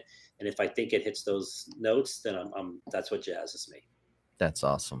 5-minute bit, and if I think it hits those notes, then that's what jazzes me. That's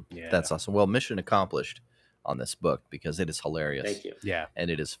awesome. Yeah. That's awesome. Well, mission accomplished on this book because it is hilarious. Thank you. Yeah. And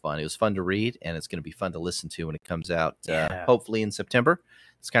it is fun. It was fun to read, and it's going to be fun to listen to when it comes out, Yeah. hopefully in September.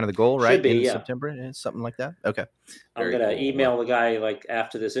 It's kind of the goal, right? Should be, in yeah. September, something like that. Okay. I'm Very gonna cool. email the guy like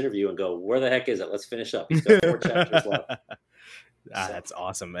after this interview and go, where the heck is it? Let's finish up. He's got 4 chapters left. That's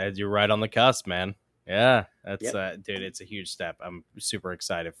awesome. Ed, you're right on the cusp, man. Yeah, that's Yep. dude, it's a huge step. I'm super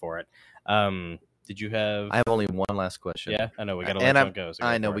excited for it. Did you have I have only one last question. Yeah, I know we got to And let John go. So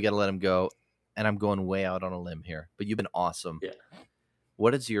I know we got to let him go, and I'm going way out on a limb here, but you've been awesome. Yeah.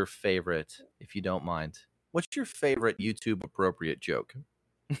 What is your favorite, if you don't mind? What's your favorite YouTube appropriate joke?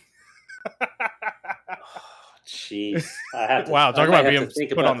 Jeez. I have to, wow, talk I about might have being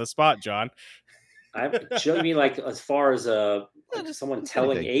put on the spot, John. Joe, you mean like as far as like just someone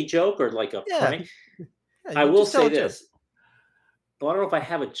telling anything. a joke or like a Yeah. prank? Yeah, I you will just tell say a joke. this. Well, I don't know if I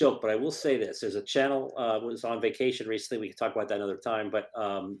have a joke, but I will say this. There's a channel was on vacation recently. We can talk about that another time. But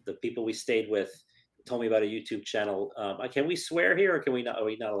the people we stayed with told me about a YouTube channel. Can we swear here, or can we not? Are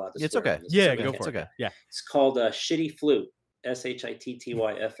we not allowed to It's swear? okay. on this? Yeah, We go can't. for it. okay. Yeah. It's called Shitty Flute.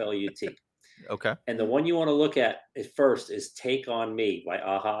 SHITTYFLUT. Okay. And the one you want to look at first is "Take on Me" by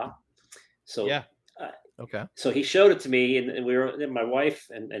Aha. So Yeah. Okay. So he showed it to me, and we were my wife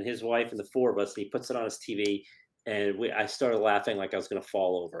and his wife and the 4 of us. And he puts it on his TV, and I started laughing like I was going to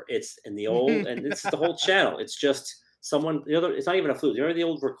fall over. It's in the old, and it's the whole channel. It's just someone. It's not even a flute. You know the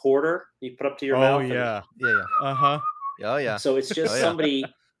old recorder you put up to your mouth. Yeah. Yeah. Uh-huh. Oh yeah. So it's just Oh, yeah. somebody.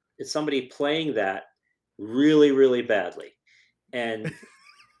 It's somebody playing that really, really badly, and.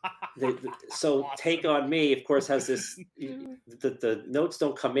 So "Take on Me," of course, has this. The notes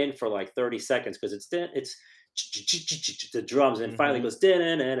don't come in for like 30 seconds because it's the drums, and finally goes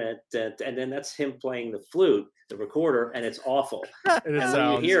and then that's him playing the flute, the recorder, and it's awful. And And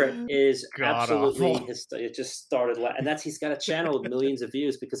when you hear it, is absolutely god-awful. it just started, and he's got a channel with millions of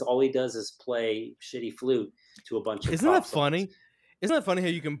views because all he does is play shitty flute to a bunch of. Isn't pop that songs. funny? Isn't that funny how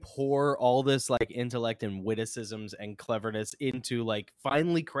you can pour all this like intellect and witticisms and cleverness into like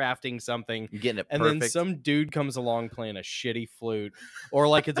finally crafting something, You're getting it and perfect. then some dude comes along playing a shitty flute, or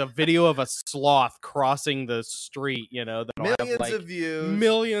like it's a video of a sloth crossing the street, that'll millions have like of views.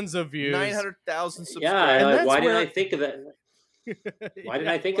 millions of views. 900,000 Yeah, subscribers. And that's why didn't where- I think of that? Why didn't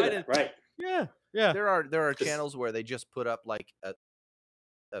I think of that? Right. Yeah, yeah. There are channels where they just put up like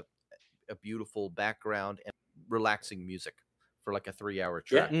a beautiful background and relaxing music for like a 3-hour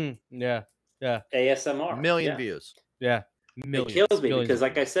track. Yeah. ASMR. Million yeah. views. Yeah. It Millions, kills me millions because, of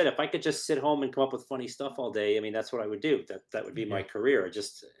like I said, if I could just sit home and come up with funny stuff all day, I mean, that's what I would do. That would be my career. I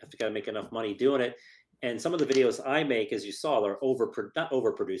just have to make enough money doing it. And some of the videos I make, as you saw, they're not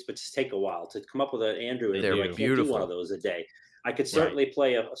overproduced, but just take a while to come up with an Andrew They interview. do. I can't do one of those a day. I could certainly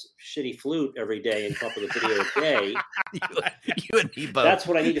play a shitty flute every day and come up with a video a day. You and me both. That's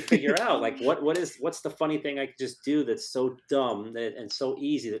what I need to figure out. Like, what's the funny thing I could just do that's so dumb and so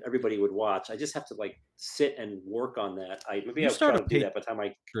easy that everybody would watch? I just have to like sit and work on that. Maybe I'll try to do that by the time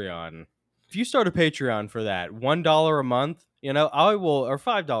I. Patreon. If you start a Patreon for that, $1 a month, I will, or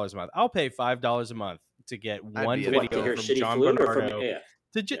 $5 a month. I'll pay $5 a month to get one be video what, to hear from shitty John flute or Bernardo.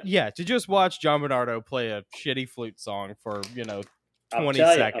 from, To just watch John Bernardo play a shitty flute song for 20 I'll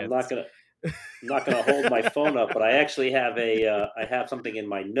tell seconds. I'm not gonna hold my phone up, but I actually have I have something in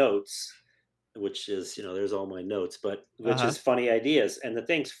my notes, which is there's all my notes, but which is funny ideas, and the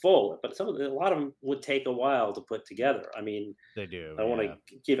thing's full. But a lot of them would take a while to put together. I mean, They do. I don't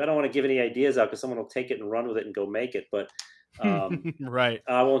want to give any ideas out because someone will take it and run with it and go make it, but. Right.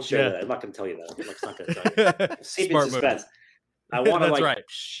 I won't share Yeah. that. I'm not going to tell you that. I'm not going to tell you. Keep in Smart move. suspense. I want to That's right.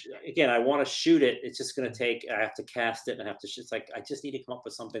 again. I want to shoot it. It's just going to take. I have to cast it, and I have to. It's like I just need to come up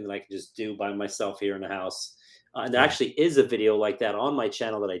with something that I can just do by myself here in the house. And there actually is a video like that on my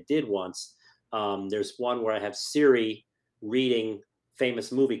channel that I did once. There's one where I have Siri reading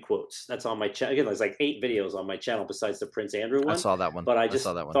famous movie quotes. That's on my channel. Again, there's like 8 videos on my channel besides the Prince Andrew one. I saw that one. But I just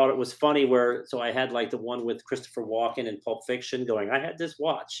saw that one. thought it was funny so I had like the one with Christopher Walken in Pulp Fiction going, I had this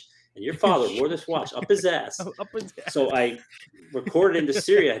watch and your father wore this watch up his ass. So I recorded into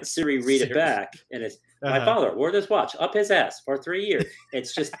Siri. I had Siri read it back, and it's my father wore this watch up his ass for 3 years.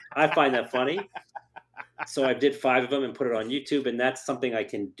 It's just, I find that funny. So I did 5 of them and put it on YouTube, and that's something I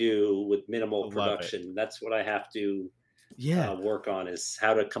can do with minimal production. That's what I have to work on is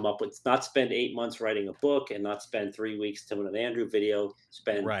how to come up with, not spend 8 months writing a book and not spend 3 weeks doing an Andrew video,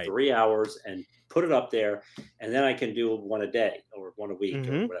 spend 3 hours and put it up there. And then I can do one a day or one a week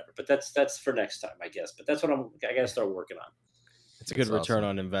or whatever. But that's for next time, I guess. But that's what I got to start working on. It's a good return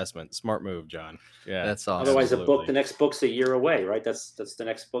on investment. Smart move, John. Yeah, that's awesome. Otherwise, the next book's a year away, right? That's the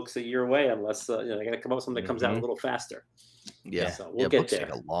next book's a year away, unless I got to come up with something that comes out a little faster. Yeah, so we'll get there.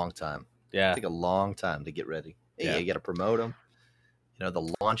 Take a long time. Yeah, take a long time to get ready. Yeah, you got to promote them.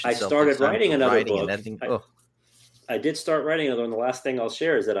 The launch. I started writing another book. I did start writing another one. The last thing I'll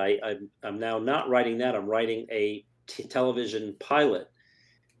share is that I'm now not writing that. I'm writing a television pilot.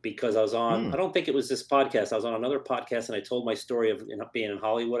 Because I was on, I don't think it was this podcast. I was on another podcast and I told my story of being in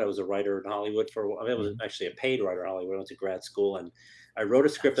Hollywood. I was a writer in Hollywood I was actually a paid writer in Hollywood. I went to grad school and I wrote a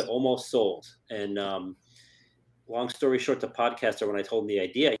script that almost sold. And long story short, the podcaster, when I told him the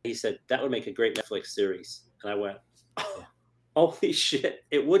idea, he said, that would make a great Netflix series. And I went, oh, holy shit,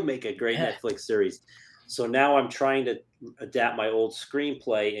 it would make a great Netflix series. So now I'm trying to adapt my old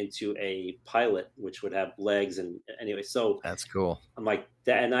screenplay into a pilot, which would have legs. And anyway, so that's cool. I'm like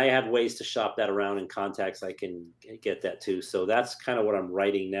that. And I have ways to shop that around in contacts. I can get that too. So that's kind of what I'm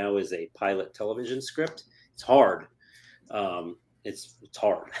writing now is a pilot television script. It's hard. It's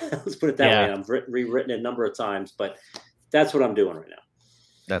hard. Let's put it that way. I've rewritten it a number of times, but that's what I'm doing right now.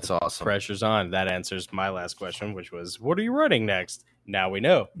 That's awesome. Pressure's on. That answers my last question, which was, what are you writing next? Now we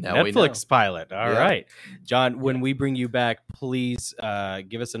know. Now Netflix pilot. All right. John, when we bring you back, please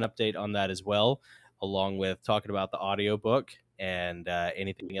give us an update on that as well, along with talking about the audiobook and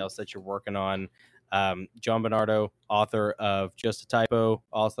anything else that you're working on. John Bennardo, author of Just a Typo,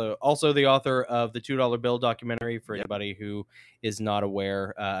 also the author of the $2 Bill documentary for anybody who is not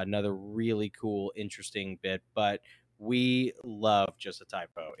aware. Another really cool, interesting bit, but we love Just a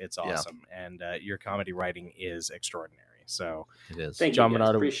Typo. It's awesome. And your comedy writing is extraordinary. So it is. Thank John you,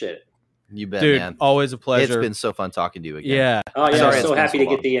 Bennardo. Appreciate it. You bet, dude, man. Always a pleasure. It's been so fun talking to you again. Yeah. Oh, yeah. Sorry I'm so happy to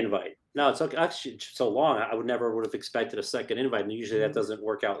long. get the invite. No, it's okay. Actually, so long. I would have expected a second invite, and usually that doesn't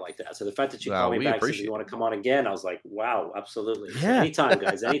work out like that. So the fact that you called me back and you want to come on again, I was like, wow, absolutely. Yeah. Anytime,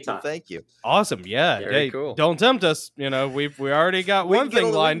 guys. Anytime. Thank you. Awesome. Yeah. Very cool. Don't tempt us. We already got one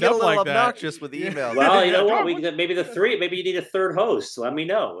thing lined up like that. Obnoxious with the email. Well, you know what? Maybe you need a third host. Let me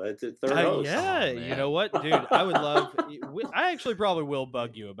know. It's a third host. Yeah. You know what, dude? I would love. I actually probably will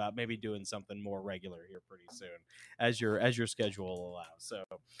bug you about maybe doing something more regular here pretty soon, as your schedule allows. So,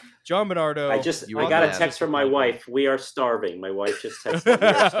 John Bernardo. I got a text from my wife. We are starving. My wife just texted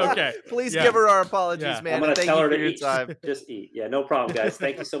me. Okay. Please give her our apologies, man. I'm going to tell her to eat. Just eat. Yeah, no problem, guys.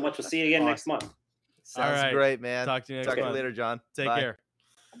 Thank you so much. We'll see you again next month. Sounds great, man. Talk to you next month. Talk to you later, John. Take care.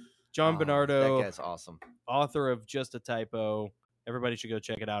 John Bernardo. That guy's awesome. Author of Just a Typo. Everybody should go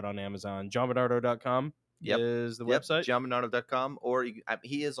check it out on Amazon. JohnBernardo.com is the website. JohnBernardo.com, or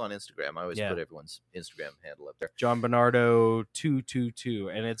he is on Instagram. I always put everyone's Instagram handle up there. John Bernardo 222,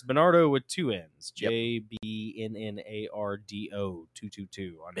 and it's Bernardo with 2 N's. JBNNARDO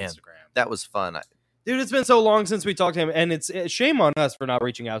 222 on Instagram. That was fun. Dude, it's been so long since we talked to him, and it's shame on us for not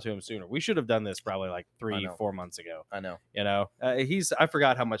reaching out to him sooner. We should have done this probably like 3-4 months ago. I know. I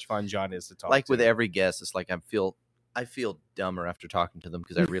forgot how much fun John is to talk to. Like with every guest, it's like I feel dumber after talking to them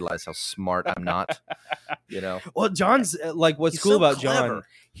because I realize how smart I'm not. Well, John's what's cool about John,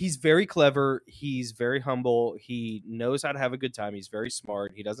 he's very clever, he's very humble, he knows how to have a good time, he's very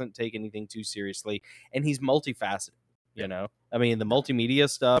smart, he doesn't take anything too seriously, and he's multifaceted. I mean, the multimedia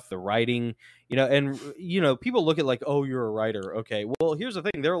stuff, the writing, and people look at like, oh, you're a writer. Okay, well, here's the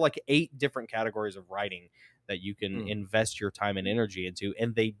thing. There are like 8 different categories of writing that you can invest your time and energy into,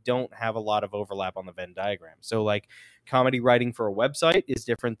 and they don't have a lot of overlap on the Venn diagram. So like comedy writing for a website is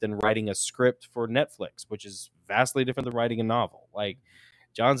different than writing a script for Netflix, which is vastly different than writing a novel. Like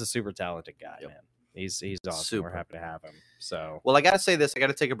John's a super talented guy, man. He's awesome. Super. We're happy to have him. So, well, I got to say this. I got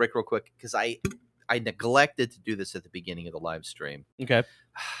to take a break real quick because I neglected to do this at the beginning of the live stream. Okay.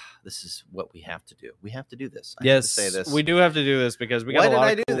 This is what we have to do. We have to do this. Yes, have to say this. We do have to do this because we got a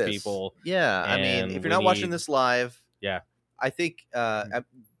lot of cool people. Yeah, I mean, if you're not watching this live, I think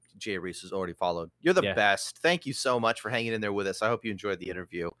Jay Reese has already followed. You're the best. Thank you so much for hanging in there with us. I hope you enjoyed the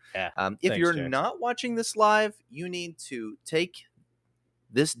interview. Yeah. If you're not watching this live, you need to take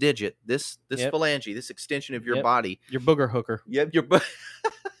this digit, this phalange, this extension of your body, your booger hooker. Yep,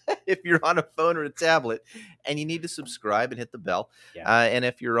 if you're on a phone or a tablet, and you need to subscribe and hit the bell. And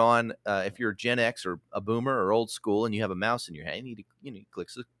if you're Gen X or a boomer or old school and you have a mouse in your hand, you need to click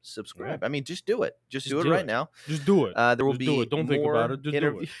subscribe. Yeah. I mean, just do it. Just do it right now. Just do it. There will be Don't think about it. Just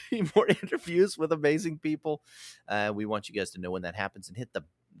do it. More interviews with amazing people. We want you guys to know when that happens and hit the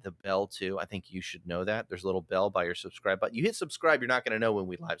the bell too. I think you should know that. There's a little bell by your subscribe button. You hit subscribe, you're not going to know when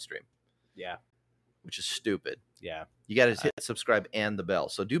we live stream, Yeah. which is stupid. Yeah. You got to hit subscribe and the bell.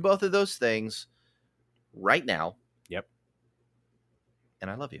 So do both of those things right now. Yep. And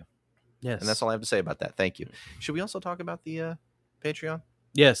I love you. Yes. And that's all I have to say about that. Thank you. Should we also talk about the Patreon?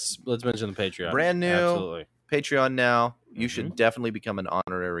 Yes. Let's mention the Patreon. Brand new. Absolutely. Patreon now. You should definitely become an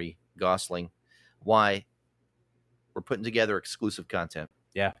honorary Gosling. Why? We're putting together exclusive content.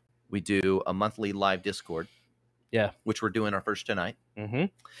 Yeah. We do a monthly live Discord. Yeah. Which we're doing our first tonight. Mm-hmm.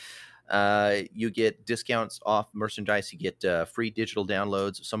 You get discounts off merchandise. You get free digital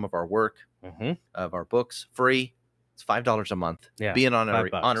downloads of some of our work, of our books, free. It's $5 a month. Yeah. Be an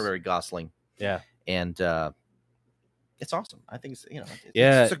honorary Gosling. Yeah. And it's awesome. I think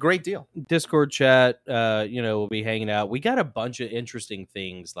it's a great deal. Discord chat, we'll be hanging out. We got a bunch of interesting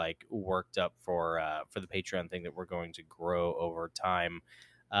things like worked up for the Patreon thing that we're going to grow over time.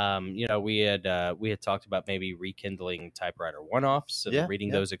 We had talked about maybe rekindling typewriter one-offs and reading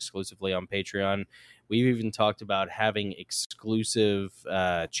those exclusively on Patreon. We've even talked about having exclusive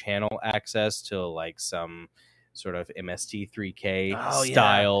channel access to like some sort of MST3K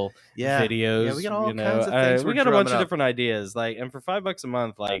style videos. Yeah, we got all kinds of things. We got a bunch of different ideas. Like, and for $5 a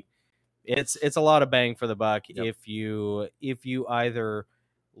month, like it's a lot of bang for the buck. Yep. If you either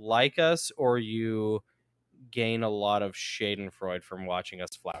like us or you gain a lot of Schadenfreude from watching us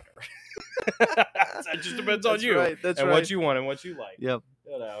flounder. That just depends on you. Right, that's and right. what you want and what you like. Yep.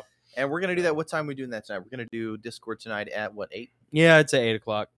 And we're gonna do that. What time are we doing that tonight? We're gonna do Discord tonight at what, 8? Yeah, it's at 8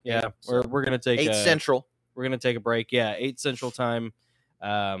 o'clock. Yeah, so we're gonna take 8 Central. We're gonna take a break. Yeah, 8 Central time.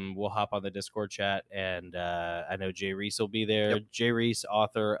 We'll hop on the Discord chat, and I know Jay Reese will be there. Yep. Jay Reese,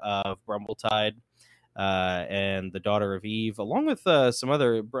 author of Brumbletide, and The Daughter of Eve, along with some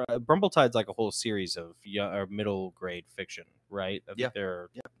other. Brumbletide's like a whole series of middle grade fiction, right? I think they're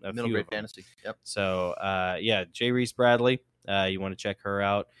middle grade fantasy. Yep. So, Jay Reese Bradley. You want to check her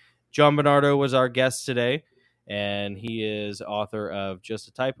out. John Bennardo was our guest today, and he is author of Just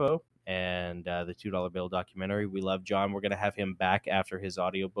a Typo and the $2 Bill documentary. We love John. We're going to have him back after his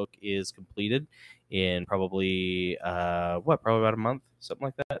audiobook is completed in probably about a month, something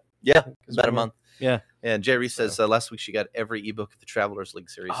like that. Yeah, about a month. Yeah. And Jerry says last week she got every ebook of the Travelers League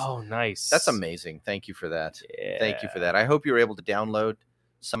series. Oh, nice. That's amazing. Thank you for that. Yeah. Thank you for that. I hope you were able to download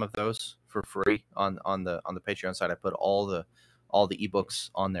some of those for free on the Patreon side. I put all the ebooks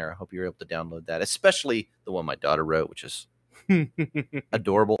on there. I hope you're able to download that, especially the one my daughter wrote, which is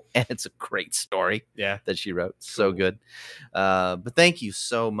adorable, and it's a great story that she wrote. So good. But thank you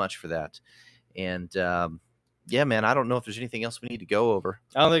so much for that. And man, I don't know if there's anything else we need to go over.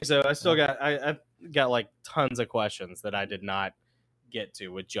 I don't think so. I still got I've got like tons of questions that I did not get to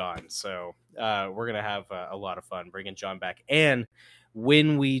with John. So we're gonna have a lot of fun bringing John back. And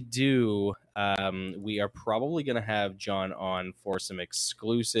when we do, we are probably going to have John on for some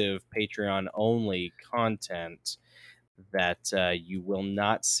exclusive Patreon-only content that you will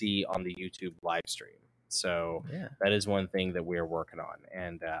not see on the YouTube live stream. So that is one thing that we're working on.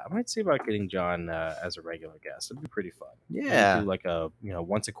 And I might see about getting John as a regular guest. It'd be pretty fun. Yeah. Do like a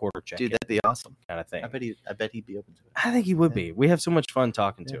once a quarter check. Dude, that'd be awesome. Kind of thing. I bet he'd be open to it. I think he would be. We have so much fun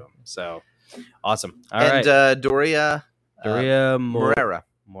talking to him. So awesome. All right. And Doria Morera.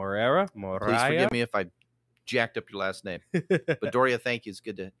 Please forgive me if I jacked up your last name. But Doria, thank you. It's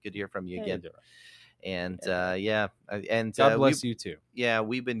good to hear from you again. And and God bless you too. Yeah,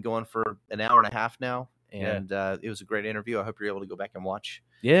 we've been going for an hour and a half now, and it was a great interview. I hope you're able to go back and watch.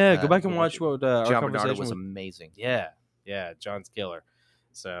 Yeah, go back and watch what our John conversation Bernardo was amazing. Yeah, John's killer.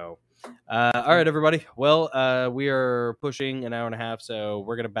 So, all right, everybody. Well, we are pushing an hour and a half, so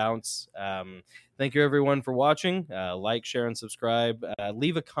we're gonna bounce. Thank you, everyone, for watching. Like, share, and subscribe.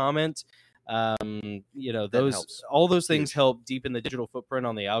 Leave a comment. All those things help deepen the digital footprint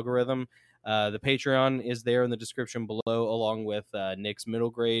on the algorithm. The Patreon is there in the description below, along with Nick's middle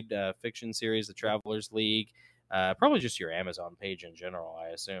grade fiction series, The Travelers League. Probably just your Amazon page in general, I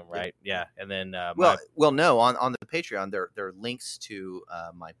assume, right? Yeah. And then no, on the Patreon there are links to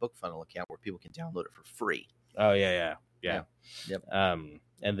my BookFunnel account where people can download it for free. Oh yeah. Yep.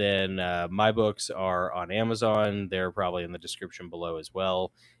 And then my books are on Amazon. They're probably in the description below as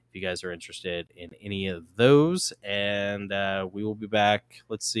well, if you guys are interested in any of those. And we will be back,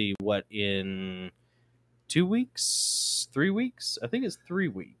 let's see, in 2 weeks? 3 weeks? I think it's 3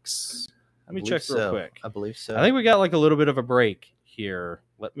 weeks. Let me check real quick. I believe so. I think we got like a little bit of a break here.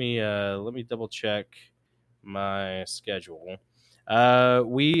 Let me double check my schedule.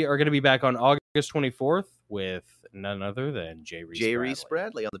 We are going to be back on August 24th with none other than Jay Reese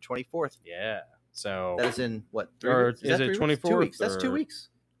Bradley on the 24th. Yeah. So that is in what? Or is it 24th? That's 2 weeks.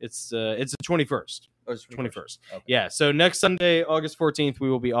 It's the 21st. Oh, it's 21st. Okay. Yeah. So next Sunday, August 14th, we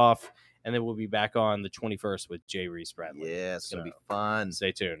will be off, and then we'll be back on the 21st with Jay Reese Bradley. Yeah, it's going to So, be fun.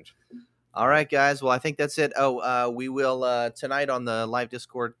 Stay tuned. All right, guys. Well, I think that's it. We will tonight on the live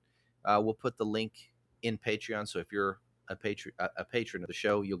Discord. We'll put the link in Patreon. So if you're a patron of the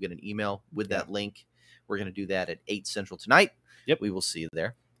show, you'll get an email with that link. We're going to do that at 8 Central tonight. Yep. We will see you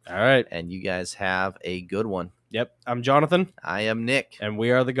there. All right. And you guys have a good one. Yep. I'm Jonathan. I am Nick. And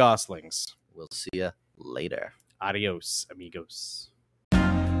we are the Goslings. We'll see you later. Adios, amigos.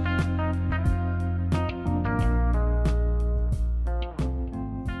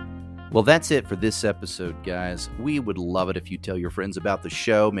 Well, that's it for this episode, guys. We would love it if you tell your friends about the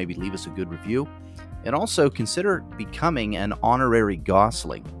show, maybe leave us a good review, and also consider becoming an honorary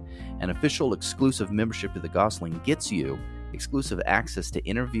Gosling. An official exclusive membership to the Gosling gets you exclusive access to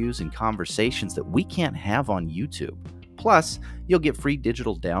interviews and conversations that we can't have on YouTube. Plus, you'll get free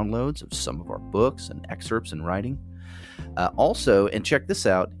digital downloads of some of our books and excerpts and writing. Also, and check this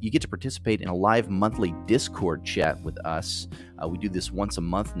out, you get to participate in a live monthly Discord chat with us. We do this once a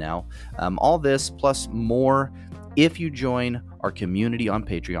month now. All this plus more if you join our community on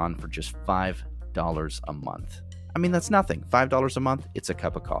Patreon for just $5 a month. I mean, that's nothing. $5 a month, it's a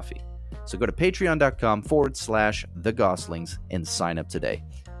cup of coffee. So go to patreon.com/The Goslings and sign up today.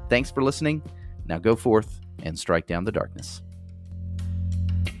 Thanks for listening. Now go forth and strike down the darkness.